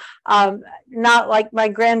possible. Not like my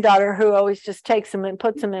granddaughter who always just takes them and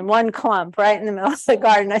puts them in one clump right in the middle of the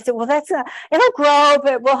garden. I said, well, that's not, it'll grow,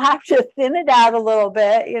 but we'll have to thin it out a little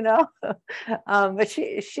bit, you know. But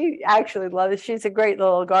she actually loves it. She's a great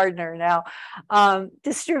little gardener now.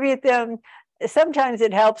 Distribute them. Sometimes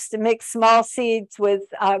it helps to mix small seeds with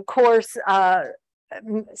coarse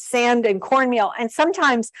sand and cornmeal. And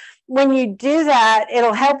sometimes when you do that,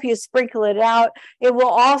 it'll help you sprinkle it out. It will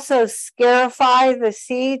also scarify the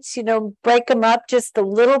seeds, you know, break them up just a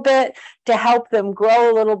little bit to help them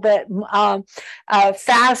grow a little bit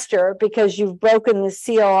faster, because you've broken the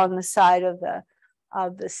seal on the side of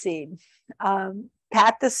the seed.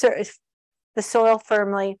 Pat the soil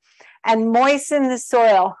firmly and moisten the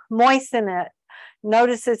soil. Moisten it.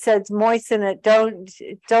 Notice it says moisten it. Don't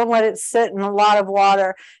let it sit in a lot of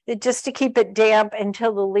water. Just to keep it damp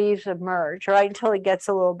until the leaves emerge, right? Until it gets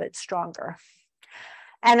a little bit stronger.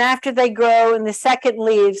 And after they grow in the second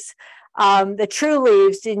leaves, the true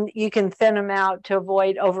leaves, you can thin them out to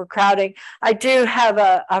avoid overcrowding. I do have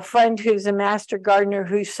a friend who's a master gardener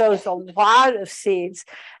who sows a lot of seeds.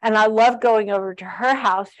 And I love going over to her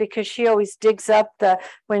house because she always digs up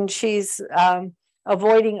when she's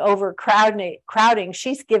avoiding overcrowding,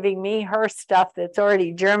 she's giving me her stuff that's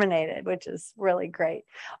already germinated, which is really great.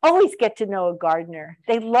 Always get to know a gardener.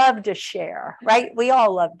 They love to share, right? We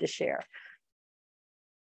all love to share.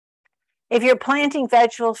 If you're planting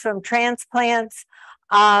vegetables from transplants,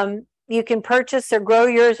 you can purchase or grow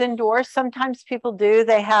yours indoors. Sometimes people do.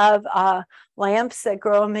 They have lamps that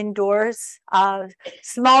grow them indoors.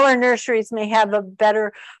 Smaller nurseries may have a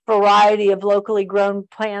better variety of locally grown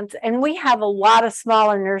plants. And we have a lot of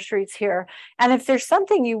smaller nurseries here. And if there's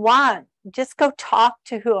something you want, just go talk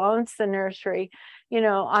to who owns the nursery. You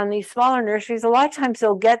know, on these smaller nurseries, a lot of times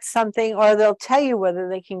they'll get something, or they'll tell you whether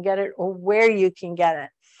they can get it or where you can get it.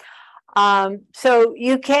 So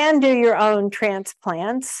you can do your own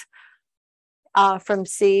transplants from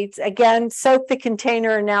seeds. Again, soak the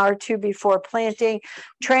container an hour or two before planting.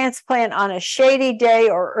 Transplant on a shady day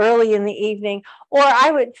or early in the evening, or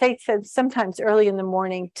I would say sometimes early in the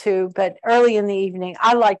morning too, but early in the evening.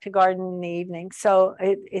 I like to garden in the evening, so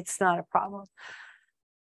it's not a problem.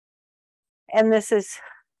 And this is,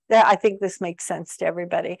 I think this makes sense to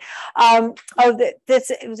everybody.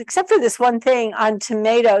 Except for this one thing on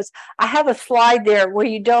tomatoes, I have a slide there where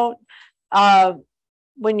you don't,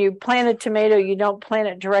 when you plant a tomato, you don't plant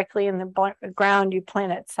it directly in the ground, you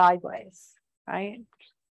plant it sideways, right?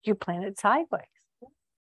 You plant it sideways.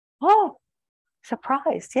 Oh,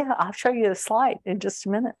 surprised. Yeah, I'll show you the slide in just a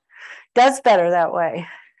minute. Does better that way.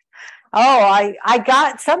 Oh, I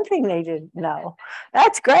got something they didn't know.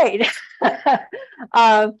 That's great.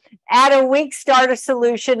 Add a weak starter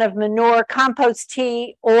solution of manure, compost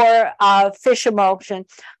tea, or fish emulsion.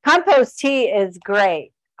 Compost tea is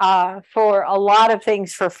great for a lot of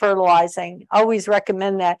things for fertilizing. Always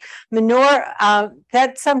recommend that. Manure,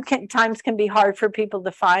 that sometimes can be hard for people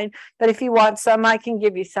to find, but if you want some, I can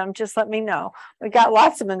give you some. Just let me know. We got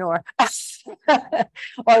lots of manure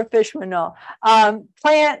or fish manure.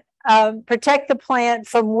 Protect the plant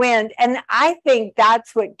from wind. And I think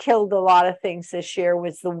that's what killed a lot of things this year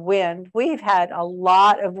was the wind. We've had a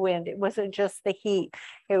lot of wind. It wasn't just the heat.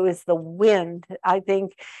 It was the wind, I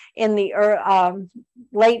think, in the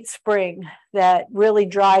late spring that really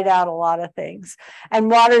dried out a lot of things.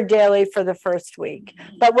 And water daily for the first week.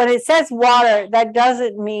 But when it says water, that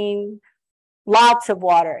doesn't mean lots of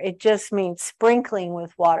water. It just means sprinkling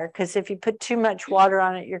with water, because if you put too much water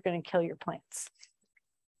on it, you're going to kill your plants.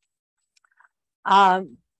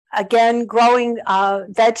 Again, growing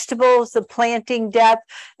vegetables, the planting depth,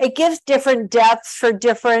 it gives different depths for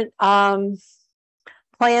different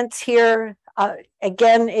plants here.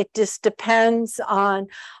 Again, it just depends on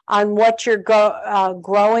what you're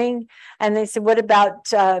growing. And they said, what about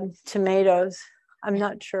tomatoes? I'm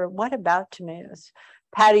not sure. What about tomatoes?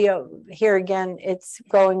 Patio, here again, it's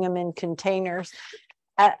growing them in containers.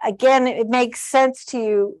 Again, it makes sense to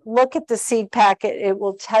you. Look at the seed packet. It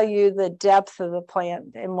will tell you the depth of the plant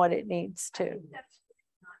and what it needs to.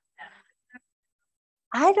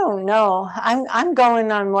 I don't know. I'm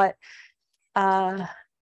going on what,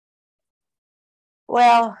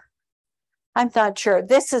 well, I'm not sure.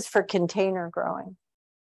 This is for container growing.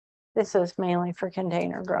 This is mainly for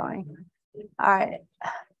container growing. All right.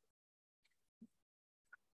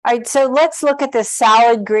 All right, so let's look at the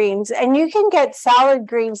salad greens. And you can get salad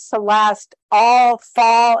greens to last all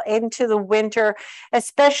fall into the winter,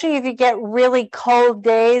 especially if you get really cold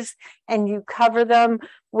days and you cover them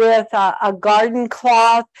with a garden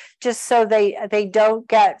cloth just so they don't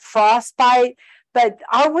get frostbite. But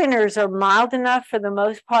our winters are mild enough for the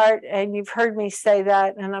most part, and you've heard me say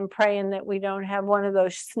that, and I'm praying that we don't have one of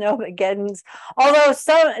those snowmageddons. Although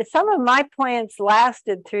some of my plants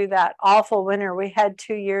lasted through that awful winter we had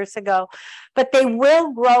 2 years ago, but they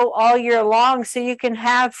will grow all year long, so you can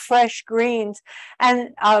have fresh greens. And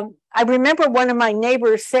I remember one of my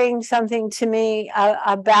neighbors saying something to me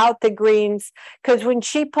about the greens, because when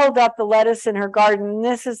she pulled up the lettuce in her garden, and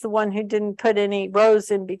this is the one who didn't put any rows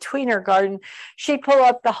in between her garden, she pulled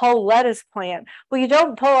up the whole lettuce plant. Well, you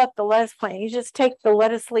don't pull up the lettuce plant, you just take the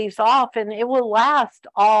lettuce leaves off and it will last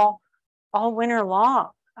all winter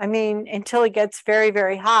long. I mean, until it gets very,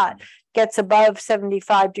 very hot, gets above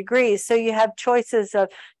 75 degrees. So you have choices of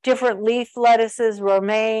different leaf lettuces,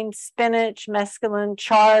 romaine, spinach, mesclun,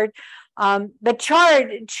 chard. But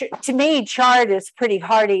chard, to me, chard is pretty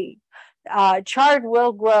hardy. Chard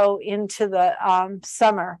will grow into the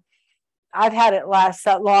summer. I've had it last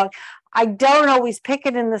that long. I don't always pick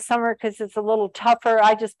it in the summer because it's a little tougher.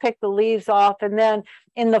 I just pick the leaves off, and then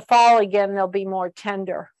in the fall again, they'll be more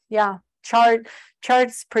tender. Yeah,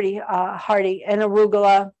 chard's pretty hardy, and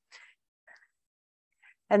arugula.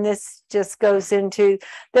 And this just goes into,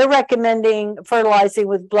 they're recommending fertilizing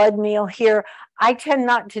with blood meal here. I tend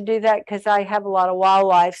not to do that because I have a lot of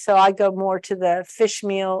wildlife. So I go more to the fish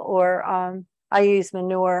meal, or I use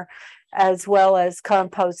manure as well as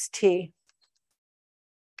compost tea.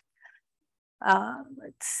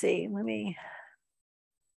 Let's see,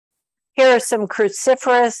 here are some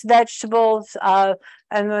cruciferous vegetables.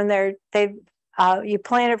 And when you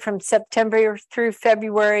plant it from September through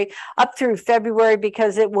February, up through February,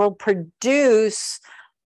 because it will produce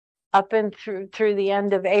up and through the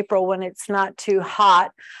end of April when it's not too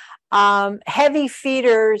hot. Heavy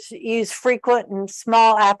feeders use frequent and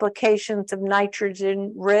small applications of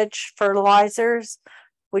nitrogen-rich fertilizers,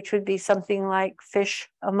 which would be something like fish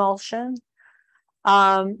emulsion.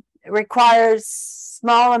 It requires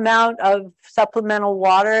small amount of supplemental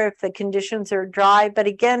water if the conditions are dry. But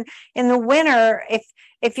again, in the winter,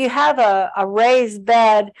 if you have a raised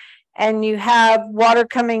bed and you have water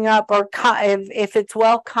coming up, or if it's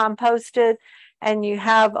well composted and you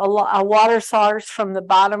have a water source from the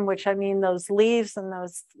bottom, which I mean those leaves and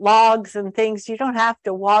those logs and things, you don't have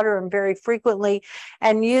to water them very frequently.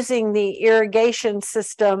 And using the irrigation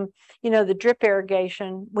system, the drip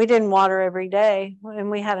irrigation, we didn't water every day, and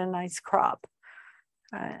we had a nice crop.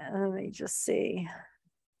 All right, let me just see.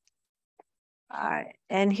 All right,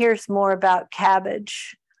 and here's more about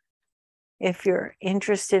cabbage. If you're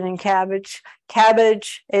interested in cabbage,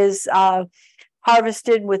 cabbage is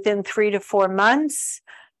harvested within 3 to 4 months,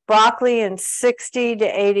 broccoli in 60 to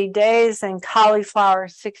 80 days, and cauliflower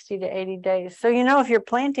 60 to 80 days. So, if you're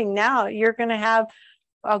planting now, you're going to have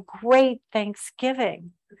a great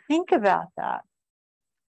Thanksgiving. Think about that.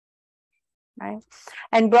 Right?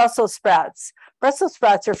 And Brussels sprouts. Brussels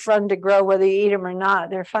sprouts are fun to grow whether you eat them or not.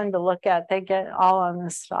 They're fun to look at. They get all on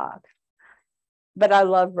the stalk. But I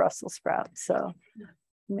love Brussels sprouts. So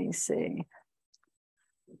let me see.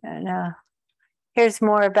 And here's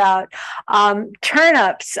more about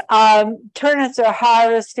turnips. Turnips are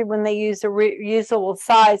harvested when they use a reusable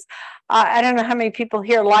size. I don't know how many people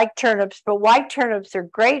here like turnips, but white turnips are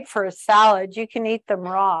great for a salad. You can eat them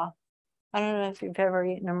raw. I don't know if you've ever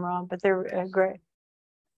eaten them raw, but they're great.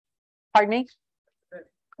 Pardon me?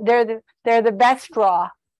 They're the best raw.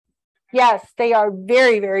 Yes, they are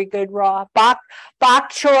very, very good raw. Bok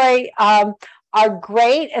choy are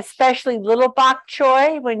great, especially little bok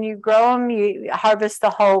choy. When you grow them, you harvest the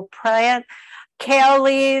whole plant. Kale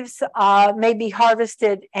leaves may be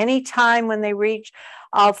harvested anytime when they reach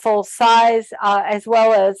full size, as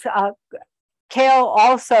well as kale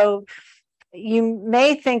also. You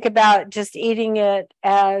may think about just eating it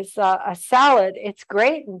as a salad. It's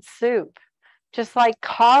great in soup, just like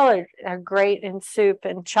collards are great in soup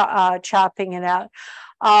and chopping it out.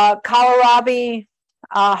 Kohlrabi,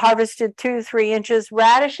 harvested 2 to 3 inches.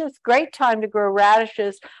 Radishes, great time to grow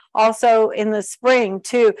radishes, also in the spring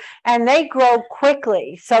too, and they grow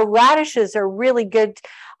quickly. So radishes are really good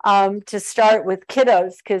to start with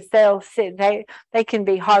kiddos, because they can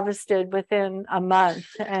be harvested within a month,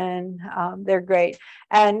 and they're great.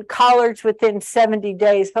 And collards within 70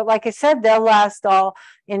 days, but like I said, they'll last all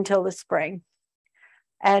until the spring.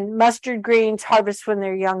 And mustard greens harvest when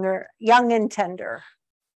they're young and tender.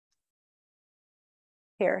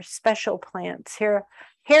 Here, special plants.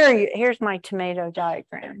 Here's my tomato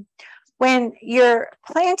diagram. When you're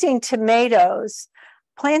planting tomatoes,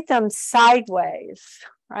 plant them sideways,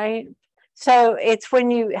 right? So it's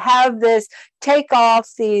when you have this, take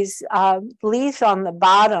off these leaves on the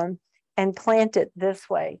bottom and plant it this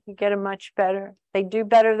way. You get a much better, they do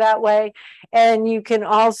better that way. And you can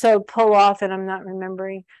also pull off, and I'm not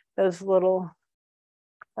remembering those little,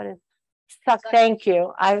 thank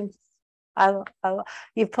you.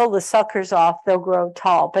 You pull the suckers off, they'll grow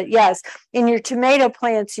tall. But yes, in your tomato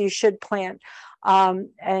plants, you should plant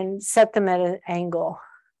and set them at an angle.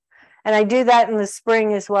 And I do that in the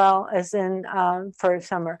spring as well as in for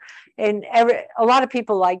summer. And a lot of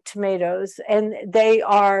people like tomatoes, and they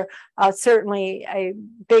are certainly a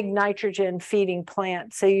big nitrogen feeding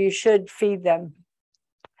plant, so you should feed them.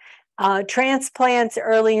 Transplants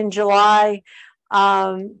early in July.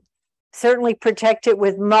 Certainly protect it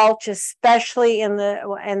with mulch, especially in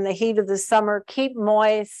the heat of the summer. Keep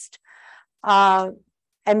moist.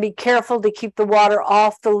 And be careful to keep the water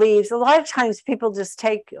off the leaves. A lot of times people just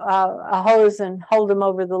take a hose and hold them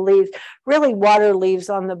over the leaves. Really water leaves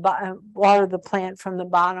on the water the plant from the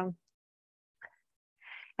bottom.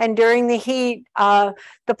 And during the heat, the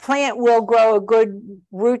plant will grow a good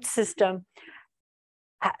root system.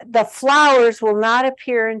 The flowers will not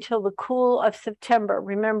appear until the cool of September.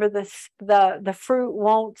 Remember, the fruit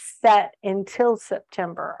won't set until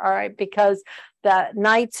September, all right, because the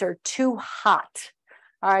nights are too hot.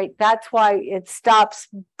 All right, that's why it stops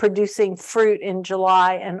producing fruit in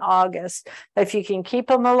July and August. If you can keep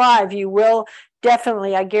them alive, you will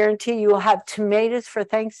definitely, I guarantee you will have tomatoes for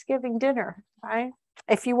Thanksgiving dinner, right?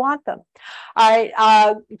 If you want them. All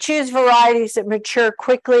right, choose varieties that mature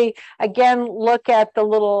quickly. Again, look at the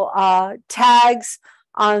little tags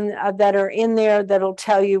on that are in there that'll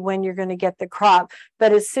tell you when you're going to get the crop.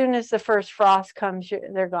 But as soon as the first frost comes,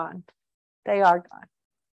 they're gone. They are gone.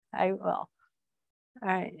 I will. All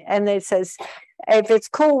right, and it says, if it's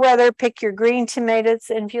cool weather, pick your green tomatoes,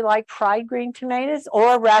 and if you like fried green tomatoes,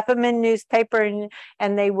 or wrap them in newspaper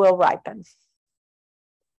and they will ripen.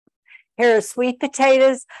 Here are sweet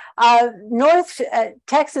potatoes. North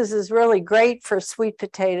Texas is really great for sweet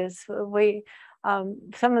potatoes. Some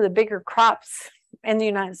of the bigger crops in the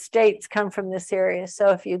United States come from this area. So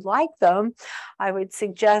if you'd like them, I would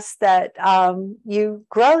suggest that you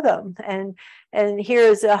grow them. And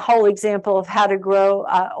here's a whole example of how to grow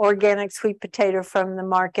organic sweet potato from the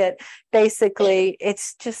market. Basically,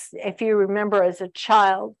 it's just, if you remember as a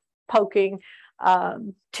child, poking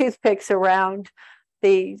toothpicks around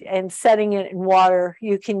and setting it in water,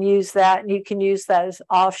 you can use that, and you can use that as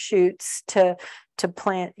offshoots to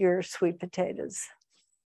plant your sweet potatoes.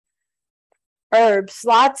 Herbs,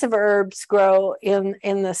 lots of herbs grow in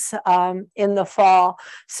the fall.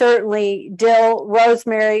 Certainly dill,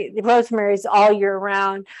 rosemary. Rosemary's all year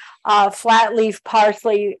round. Flat leaf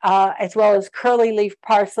parsley, as well as curly leaf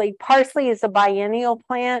parsley. Parsley is a biennial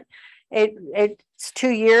plant. It's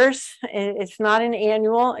 2 years. It's not an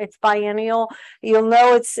annual. It's biennial. You'll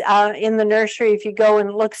know it's in the nursery if you go, and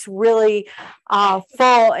it looks really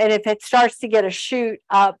full. And if it starts to get a shoot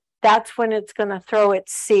up, that's when it's going to throw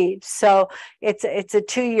its seeds. So it's a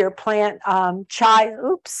 2-year plant.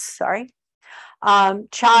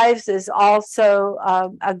 Chives is also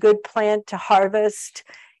a good plant to harvest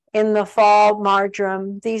in the fall.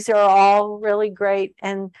 Marjoram. These are all really great.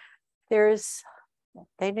 And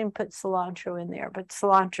they didn't put cilantro in there, but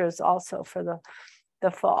cilantro is also for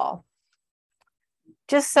the fall.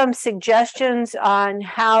 Just some suggestions on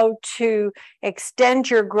how to extend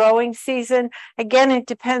your growing season. Again, it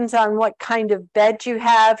depends on what kind of bed you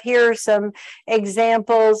have. Here are some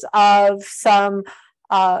examples of some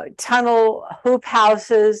tunnel hoop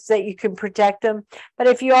houses that you can protect them. But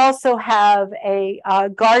if you also have a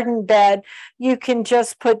garden bed, you can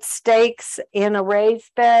just put stakes in a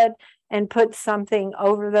raised bed and put something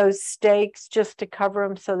over those stakes just to cover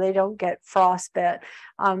them so they don't get frostbite.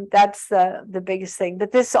 That's the biggest thing.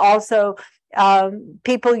 But this also,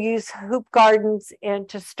 people use hoop gardens and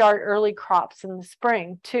to start early crops in the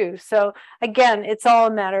spring too. So again, it's all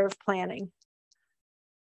a matter of planning.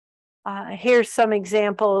 Here's some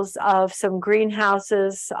examples of some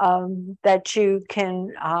greenhouses that you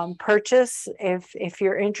can purchase if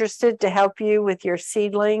you're interested, to help you with your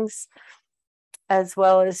seedlings, as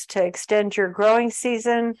well as to extend your growing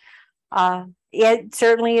season. It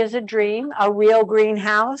certainly is a dream, a real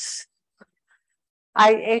greenhouse.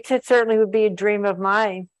 It certainly would be a dream of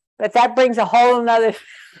mine, but that brings a whole nother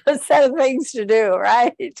set of things to do,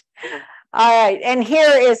 right? All right, and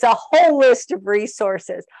here is a whole list of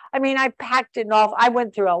resources. I mean, I packed it off. I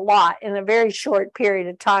went through a lot in a very short period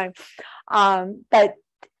of time, but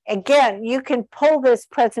again, you can pull this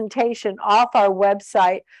presentation off our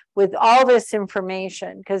website with all this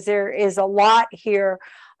information, because there is a lot here.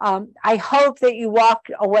 I hope that you walk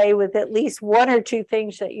away with at least 1 or 2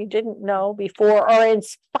 things that you didn't know before, or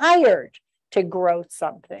inspired to grow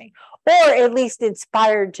something, or at least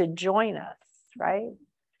inspired to join us, right?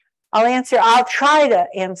 I'll try to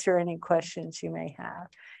answer any questions you may have.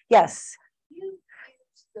 Yes.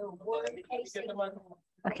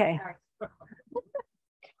 Okay.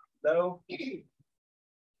 No.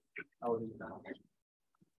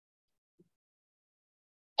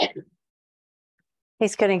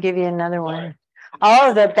 He's going to give you another one.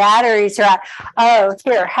 Oh, the batteries are out. Oh,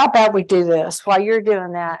 here, how about we do this while you're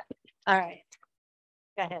doing that? All right.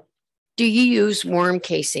 Go ahead. Do you use worm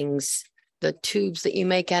casings, the tubes that you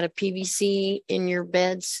make out of PVC in your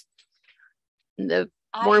beds? The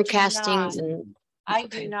worm castings and. I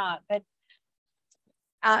do not, but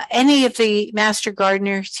any of the master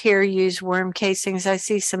gardeners here use worm casings? I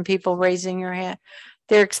see some people raising your hand.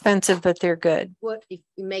 They're expensive, but they're good. What if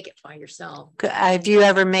you make it by yourself? Have you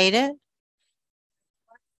ever made it?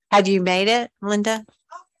 Have you made it, Linda?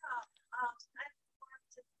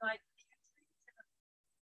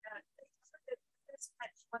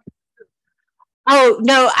 Oh,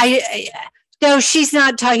 no, no, she's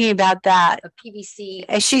not talking about that. A PVC.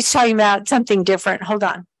 She's talking about something different. Hold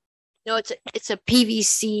on. No, it's a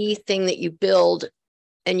PVC thing that you build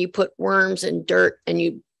and you put worms and dirt and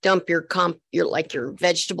you dump your your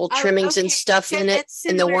vegetable trimmings and stuff in it,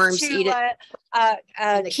 and the worms eat it.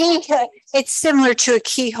 It's similar to a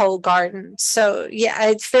keyhole garden. So yeah,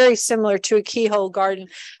 it's very similar to a keyhole garden.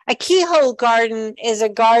 A keyhole garden is a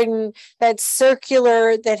garden that's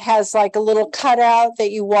circular, that has like a little cutout that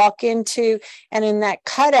you walk into, and in that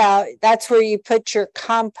cutout, that's where you put your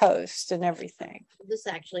compost and everything. This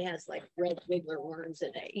actually has like red wiggler worms in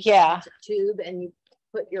it. Yeah. It's a tube, and you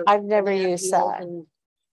put your. I've never used that. And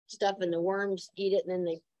stuff, and the worms eat it, and then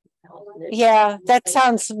they. Yeah, that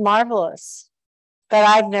sounds marvelous, but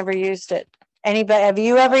I've never used it. Anybody, have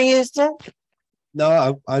you ever used it?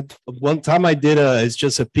 No, I one time I did it's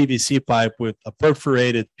just a PVC pipe with a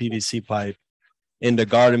perforated PVC pipe in the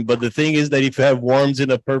garden. But the thing is that if you have worms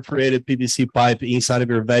in a perforated PVC pipe inside of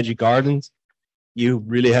your veggie gardens, you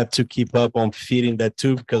really have to keep up on feeding that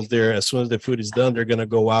tube, because they're, as soon as the food is done, they're going to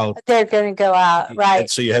go out. They're going to go out, right? And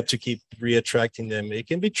so you have to keep reattracting them. It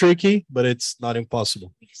can be tricky, but it's not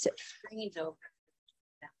impossible.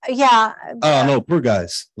 Yeah. Oh no, poor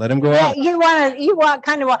guys. Let them go out. You want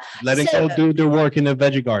kind of Let them go do their work in the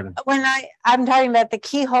veggie garden. When I'm talking about the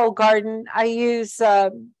keyhole garden, I use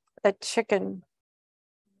the chicken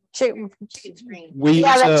screen. We use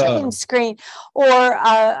the chicken screen, or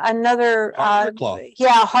another hardware cloth.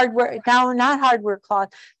 Yeah, hardware. No, not hardware cloth.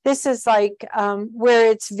 This is like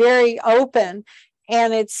where it's very open,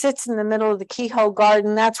 and it sits in the middle of the keyhole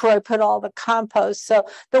garden. That's where I put all the compost, so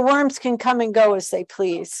the worms can come and go as they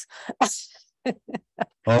please. All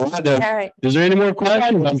right, then. All right. Is there any more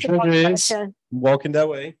questions? I'm sure there is. Walking that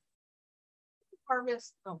way.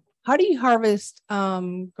 How do you harvest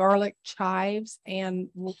garlic chives, and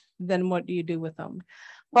then what do you do with them?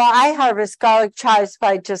 Well, I harvest garlic chives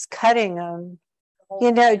by just cutting them.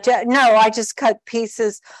 You know, no, I just cut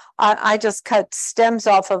pieces. I just cut stems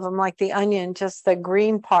off of them like the onion, just the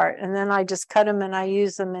green part. And then I just cut them and I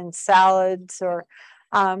use them in salads, or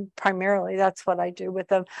primarily that's what I do with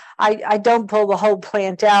them. I don't pull the whole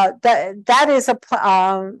plant out. That is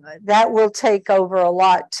that will take over a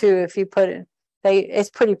lot too if you put it. It's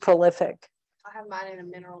pretty prolific. I have mine in a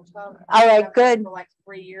mineral tub. All right, good. For like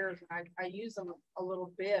 3 years, and I use them a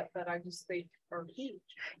little bit, but they are huge.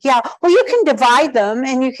 Yeah, well, you can divide them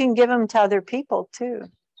and you can give them to other people too.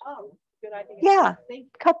 Oh, good idea. Yeah,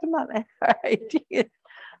 cut them up. All right.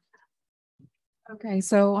 Okay,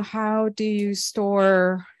 so how do you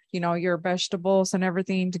store, your vegetables and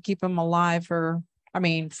everything to keep them alive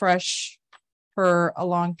fresh for a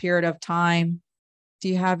long period of time? Do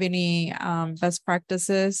you have any best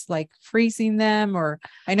practices like freezing them? Or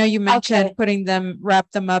I know you mentioned wrap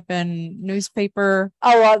them up in newspaper.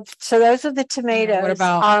 Oh, well, so those are the tomatoes. What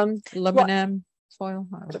about aluminum foil?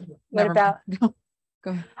 What about?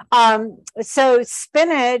 Go ahead. So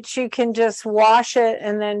spinach, you can just wash it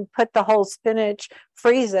and then put the whole spinach,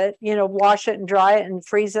 freeze it, wash it and dry it and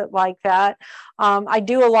freeze it like that. I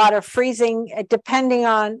do a lot of freezing depending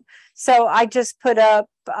on, so I just put up,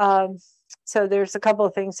 so there's a couple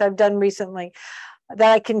of things I've done recently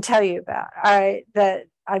that I can tell you about. All right, that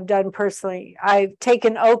I've done personally. I've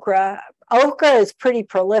taken okra. Okra is pretty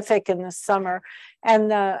prolific in the summer,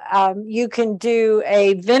 and you can do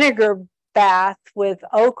a vinegar bath with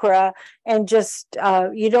okra, and just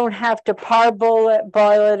you don't have to boil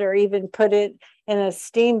it, or even put it in a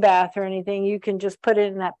steam bath or anything. You can just put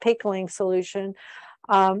it in that pickling solution.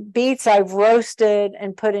 Beets I've roasted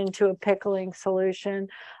and put into a pickling solution.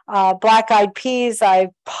 Black-eyed peas I've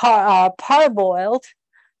parboiled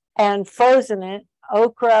and frozen it.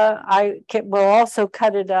 Okra will also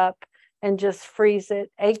cut it up and just freeze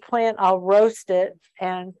it. Eggplant I'll roast it,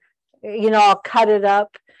 and I'll cut it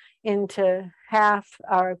up into half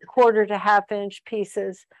or quarter to half-inch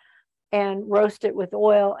pieces and roast it with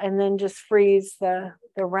oil, and then just freeze the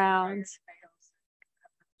rounds.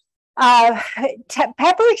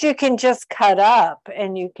 Peppers you can just cut up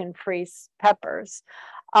and you can freeze peppers.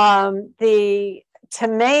 The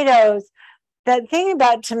tomatoes, the thing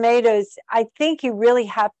about tomatoes, I think you really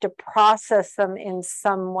have to process them in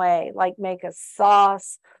some way, like make a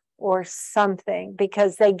sauce or something,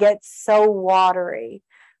 because they get so watery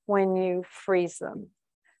when you freeze them.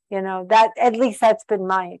 You know, that at least that's been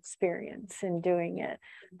my experience in doing it.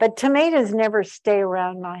 But tomatoes never stay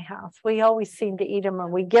around my house. We always seem to eat them or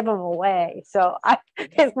we give them away. So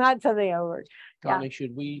it's not something over. Connie,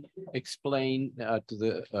 should we explain to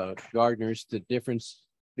the gardeners the difference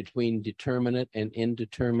between determinate and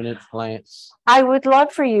indeterminate plants? I would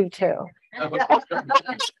love for you to. You're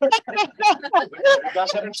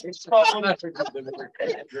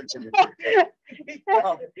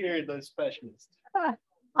the specialist.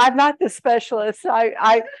 I'm not the specialist.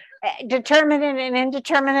 I determinate and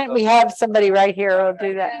indeterminate. We have somebody right here who'll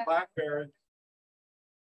do that. Blackberry.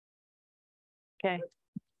 Okay.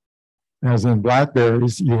 As in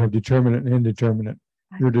blackberries, you have determinate and indeterminate.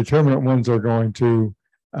 Your determinate ones are going to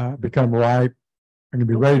become ripe and can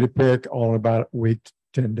be ready to pick all in about a week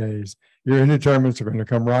to 10 days. Your indeterminates are going to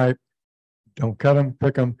come ripe. Don't cut them,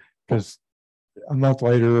 pick them, because a month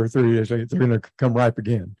later or 30 days later, they're going to come ripe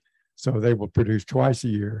again. So they will produce twice a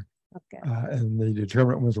year. Okay. And the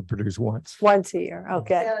determinate ones will produce once. Once a year.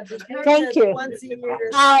 Okay. Yeah, Thank you. once a year,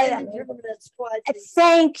 determinates twice a year.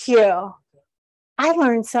 Thank you. I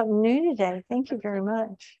learned something new today. Thank you very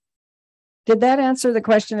much. Did that answer the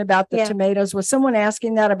question about the Yeah. tomatoes? Was someone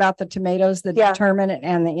asking that about the tomatoes, the Yeah. determinate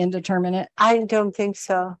and the indeterminate? I don't think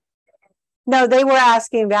so. No, they were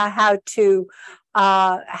asking about how to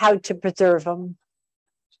preserve them.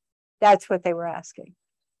 That's what they were asking.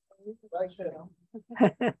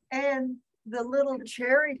 And the little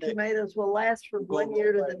cherry tomatoes will last from 1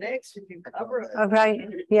 year to the next if you cover it. All right.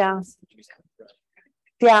 Yeah.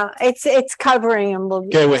 Yeah. It's covering them.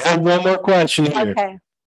 Okay, we have one more question here.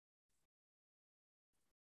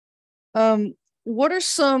 Okay. What are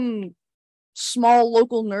some small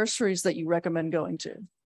local nurseries that you recommend going to?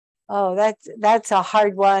 Oh, that's a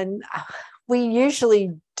hard one. We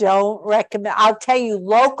usually don't recommend. I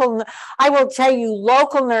will tell you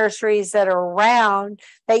local nurseries that are around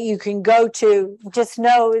that you can go to. Just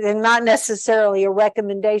know they're not necessarily a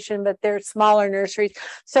recommendation, but they're smaller nurseries.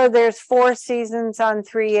 So there's Four Seasons on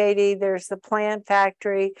 380. There's the Plant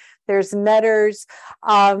Factory. There's Metters.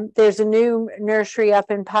 There's a new nursery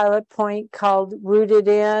up in Pilot Point called Rooted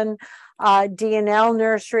In. D&L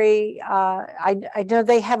Nursery. I know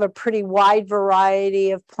they have a pretty wide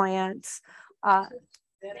variety of plants.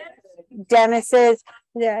 Dennis's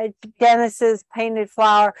Painted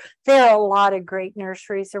Flower. There are a lot of great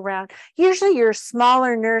nurseries around. Usually your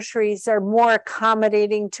smaller nurseries are more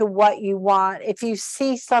accommodating to what you want. If you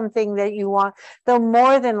see something that you want, they'll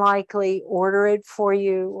more than likely order it for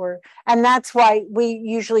you, and that's why we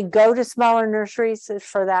usually go to smaller nurseries, is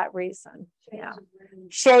for that reason. Yeah.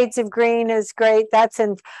 Shades of Green is great. That's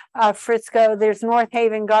in Frisco. There's North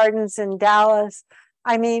Haven Gardens in Dallas.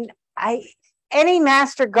 I mean, any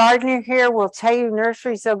master gardener here will tell you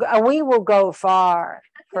nurseries, so we will go far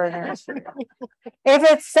for a nursery. If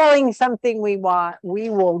it's selling something we want, we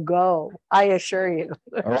will go. I assure you.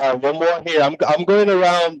 All right, one more here. I'm going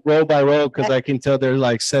around row by row because I can tell there's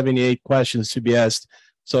like 78 questions to be asked.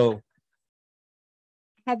 So,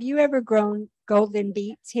 Have you ever grown golden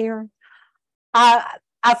beets here? A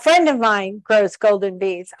friend of mine grows golden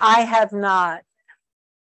beets. I have not.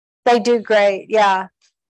 They do great. Yeah.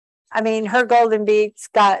 I mean, her golden beets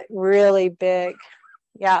got really big.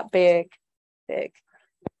 Yeah, big.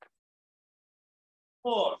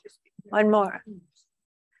 One more.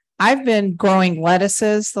 I've been growing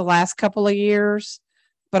lettuces the last couple of years,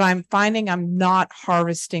 but I'm finding I'm not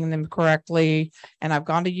harvesting them correctly. And I've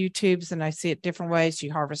gone to YouTube's and I see it different ways.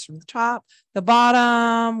 You harvest from the top, the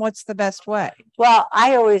bottom. What's the best way? Well,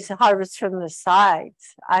 I always harvest from the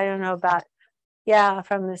sides. I don't know about,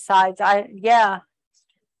 from the sides.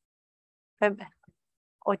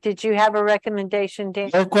 Or did you have a recommendation,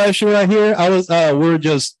 Dan? no question right here. We're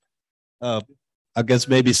just, I guess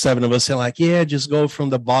maybe 7 of us saying like, just go from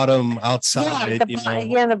the bottom outside.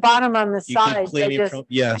 The bottom on the You can side. clean it from,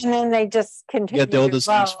 And then they just continue. get the oldest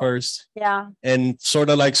to leaves grow. first. Yeah. And sort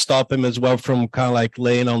of like stop them as well from kind of like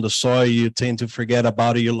laying on the soil. You tend to forget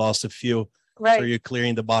about it. You lost a few. Right. So you're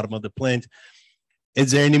clearing the bottom of the plant.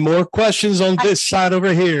 Is there any more questions on this side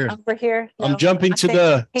over here? Over here. I'm No, jumping I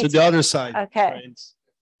to think the other side. Okay. friends.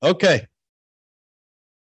 Okay.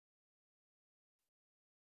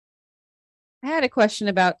 I had a question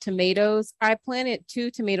about tomatoes. I planted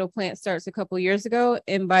 2 tomato plant starts a couple years ago,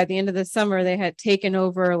 and by the end of the summer, they had taken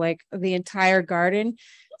over like the entire garden.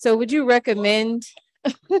 So would you recommend?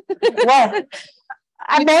 What?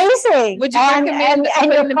 Amazing. Would you And recommend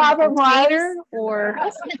putting your them in a problem was? container, or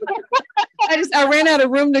I ran out of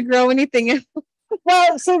room to grow anything else.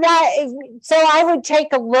 Well, see so I would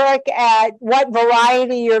take a look at what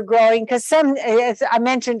variety you're growing, because some, as I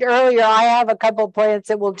mentioned earlier, I have a couple of plants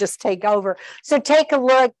that will just take over. So take a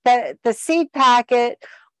look at the seed packet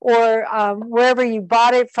or wherever you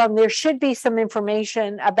bought it from. There should be some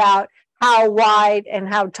information about how wide and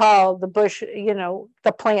how tall the bush,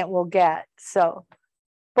 the plant will get. So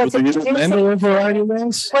what's it? Remember variety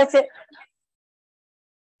was? What's it?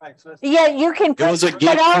 Yeah, you can. It was a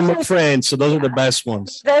gift from a friend, so those are the best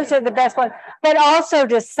ones. Those are the best ones, but also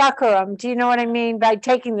to sucker them. Do you know what I mean? By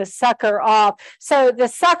taking the sucker off. So the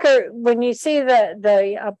sucker, when you see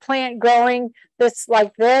the plant growing this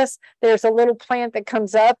like this, there's a little plant that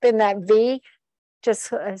comes up in that V.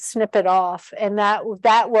 Just snip it off, and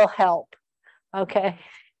that will help. Okay,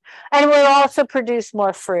 and will also produce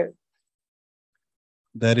more fruit.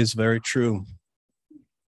 That is very true.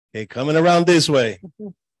 Okay, coming around this way.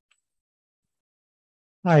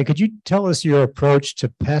 Hi, could you tell us your approach to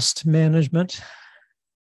pest management?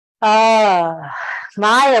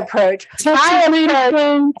 My approach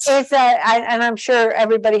is and I'm sure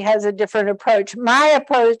everybody has a different approach. My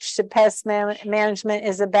approach to pest management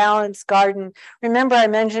is a balanced garden. Remember, I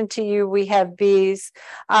mentioned to you we have bees.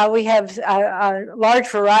 We have a large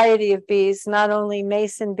variety of bees, not only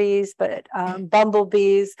mason bees, but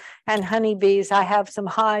bumblebees and honeybees. I have some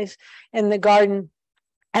hives in the garden,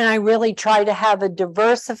 and I really try to have a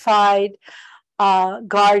diversified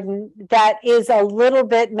garden that is a little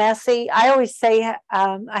bit messy. I always say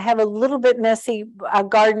I have a little bit messy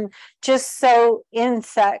garden just so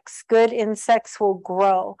good insects will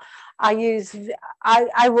grow. I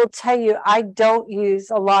will tell you, I don't use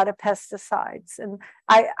a lot of pesticides, and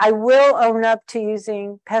I will own up to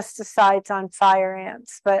using pesticides on fire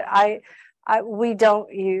ants, but we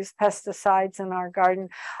don't use pesticides in our garden.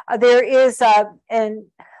 There is and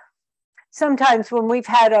sometimes when we've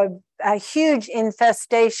had a huge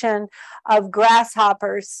infestation of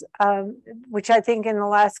grasshoppers, which I think in the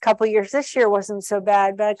last couple of years, this year wasn't so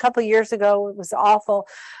bad, but a couple of years ago it was awful.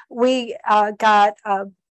 We got,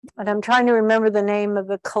 and I'm trying to remember the name of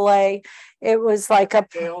the clay. It was like a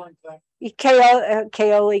kaoli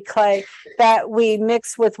clay that we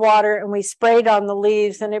mixed with water and we sprayed on the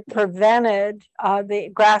leaves, and it prevented the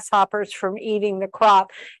grasshoppers from eating the crop.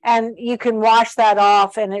 And you can wash that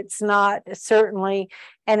off, and it's not certainly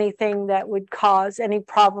anything that would cause any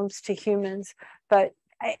problems to humans. But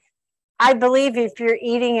I believe if you're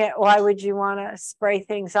eating it, why would you want to spray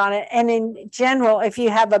things on it? And in general, if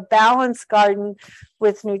you have a balanced garden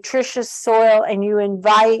with nutritious soil and you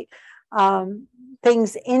invite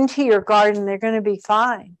things into your garden, they're going to be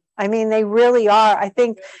fine. I mean, they really are. I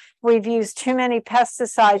think we've used too many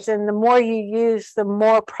pesticides, and the more you use, the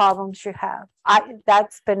more problems you have.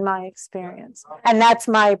 That's been my experience, and that's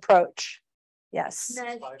my approach. Yes.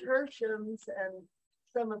 Nasturtiums and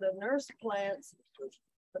some of the nurse plants,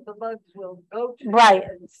 the bugs will go to right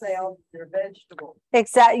and sell their vegetables.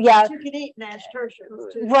 Exactly. Yeah. But you can eat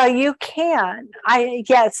nasturtiums too. Well, you can.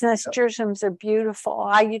 Yes, nasturtiums are beautiful.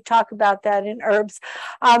 You talk about that in herbs.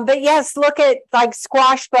 But yes, look at like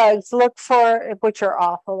squash bugs. Look for, which are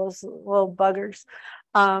awful, those little buggers.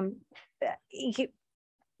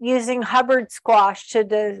 Using Hubbard squash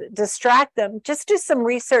to distract them. Just do some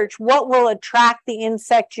research. What will attract the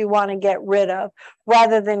insect you want to get rid of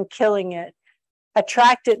rather than killing it?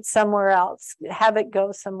 Attract it somewhere else. Have it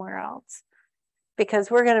go somewhere else. Because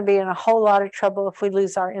we're going to be in a whole lot of trouble if we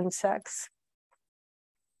lose our insects.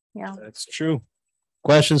 Yeah. That's true.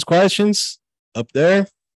 Questions up there?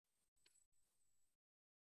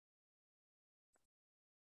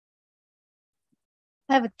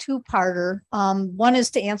 I have a two-parter. One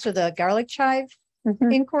is to answer the garlic chive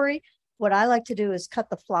inquiry. What I like to do is cut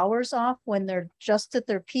the flowers off when they're just at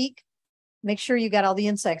their peak. Make sure you got all the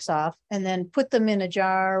insects off, and then put them in a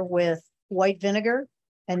jar with white vinegar.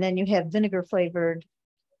 And then you have vinegar flavored,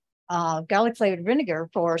 garlic flavored vinegar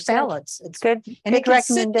for salads. It's good. And it Good can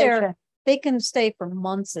sit there. recommendation. They can stay for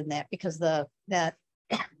months in that because that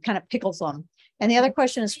kind of pickles them. And the other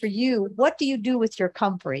question is for you. What do you do with your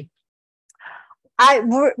comfrey?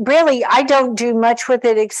 I don't do much with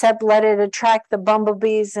it except let it attract the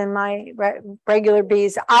bumblebees and my regular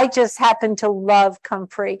bees. I just happen to love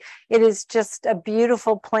comfrey. It is just a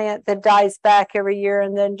beautiful plant that dies back every year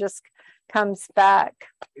and then just comes back.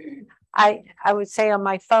 I would say on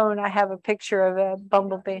my phone, I have a picture of a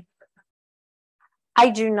bumblebee.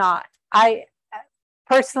 I do not.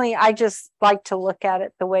 personally, I just like to look at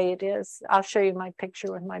it the way it is. I'll show you my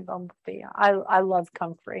picture with my bumblebee. I love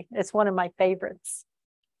comfrey. It's one of my favorites.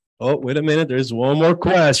 Oh, wait a minute. There's one more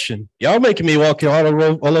question. Y'all making me walk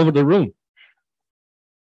all over the room.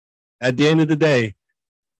 At the end of the day.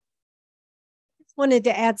 Wanted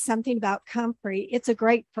to add something about comfrey. It's a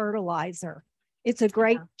great fertilizer. It's a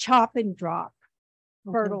great chop and drop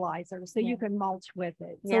fertilizer. So you can mulch with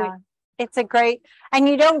it. So Yeah. It's a great, and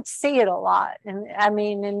you don't see it a lot. And I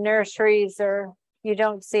mean, in nurseries or you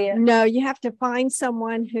don't see it. No, you have to find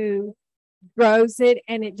someone who grows it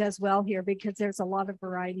and it does well here because there's a lot of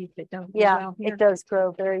varieties that don't do well here. It does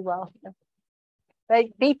grow very well.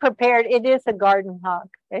 But be prepared. It is a garden hog.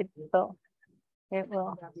 It will. It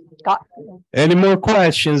will. Any more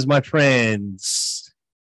questions, my friends?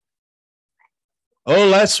 Oh,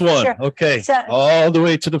 last one. Sure. Okay. So, all the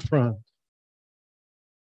way to the front.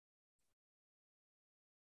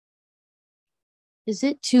 Is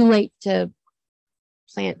it too late to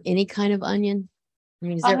plant any kind of onion? I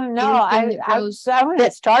mean, is there don't know. anything that grows? I want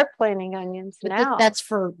to start planting onions But now. that's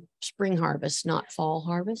for spring harvest, not fall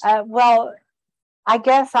harvest. Well, I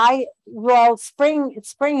guess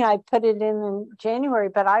spring I put it in January,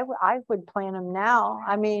 but I would plant them now.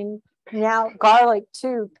 I mean, now garlic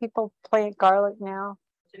too. People plant garlic now.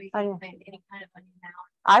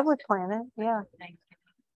 I would plant it. Yeah.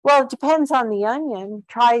 Well, it depends on the onion.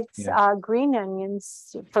 Try green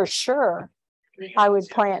onions for sure. I would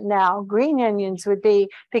plant now. Green onions would be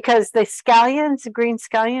because the green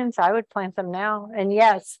scallions, I would plant them now. And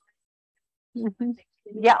yes. Mm-hmm.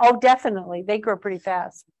 Yeah, oh, definitely. They grow pretty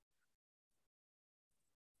fast.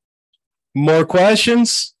 More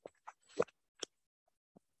questions?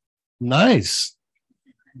 Nice.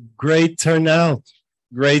 Great turnout.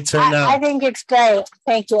 Great turnout. I think it's great.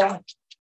 Thank you.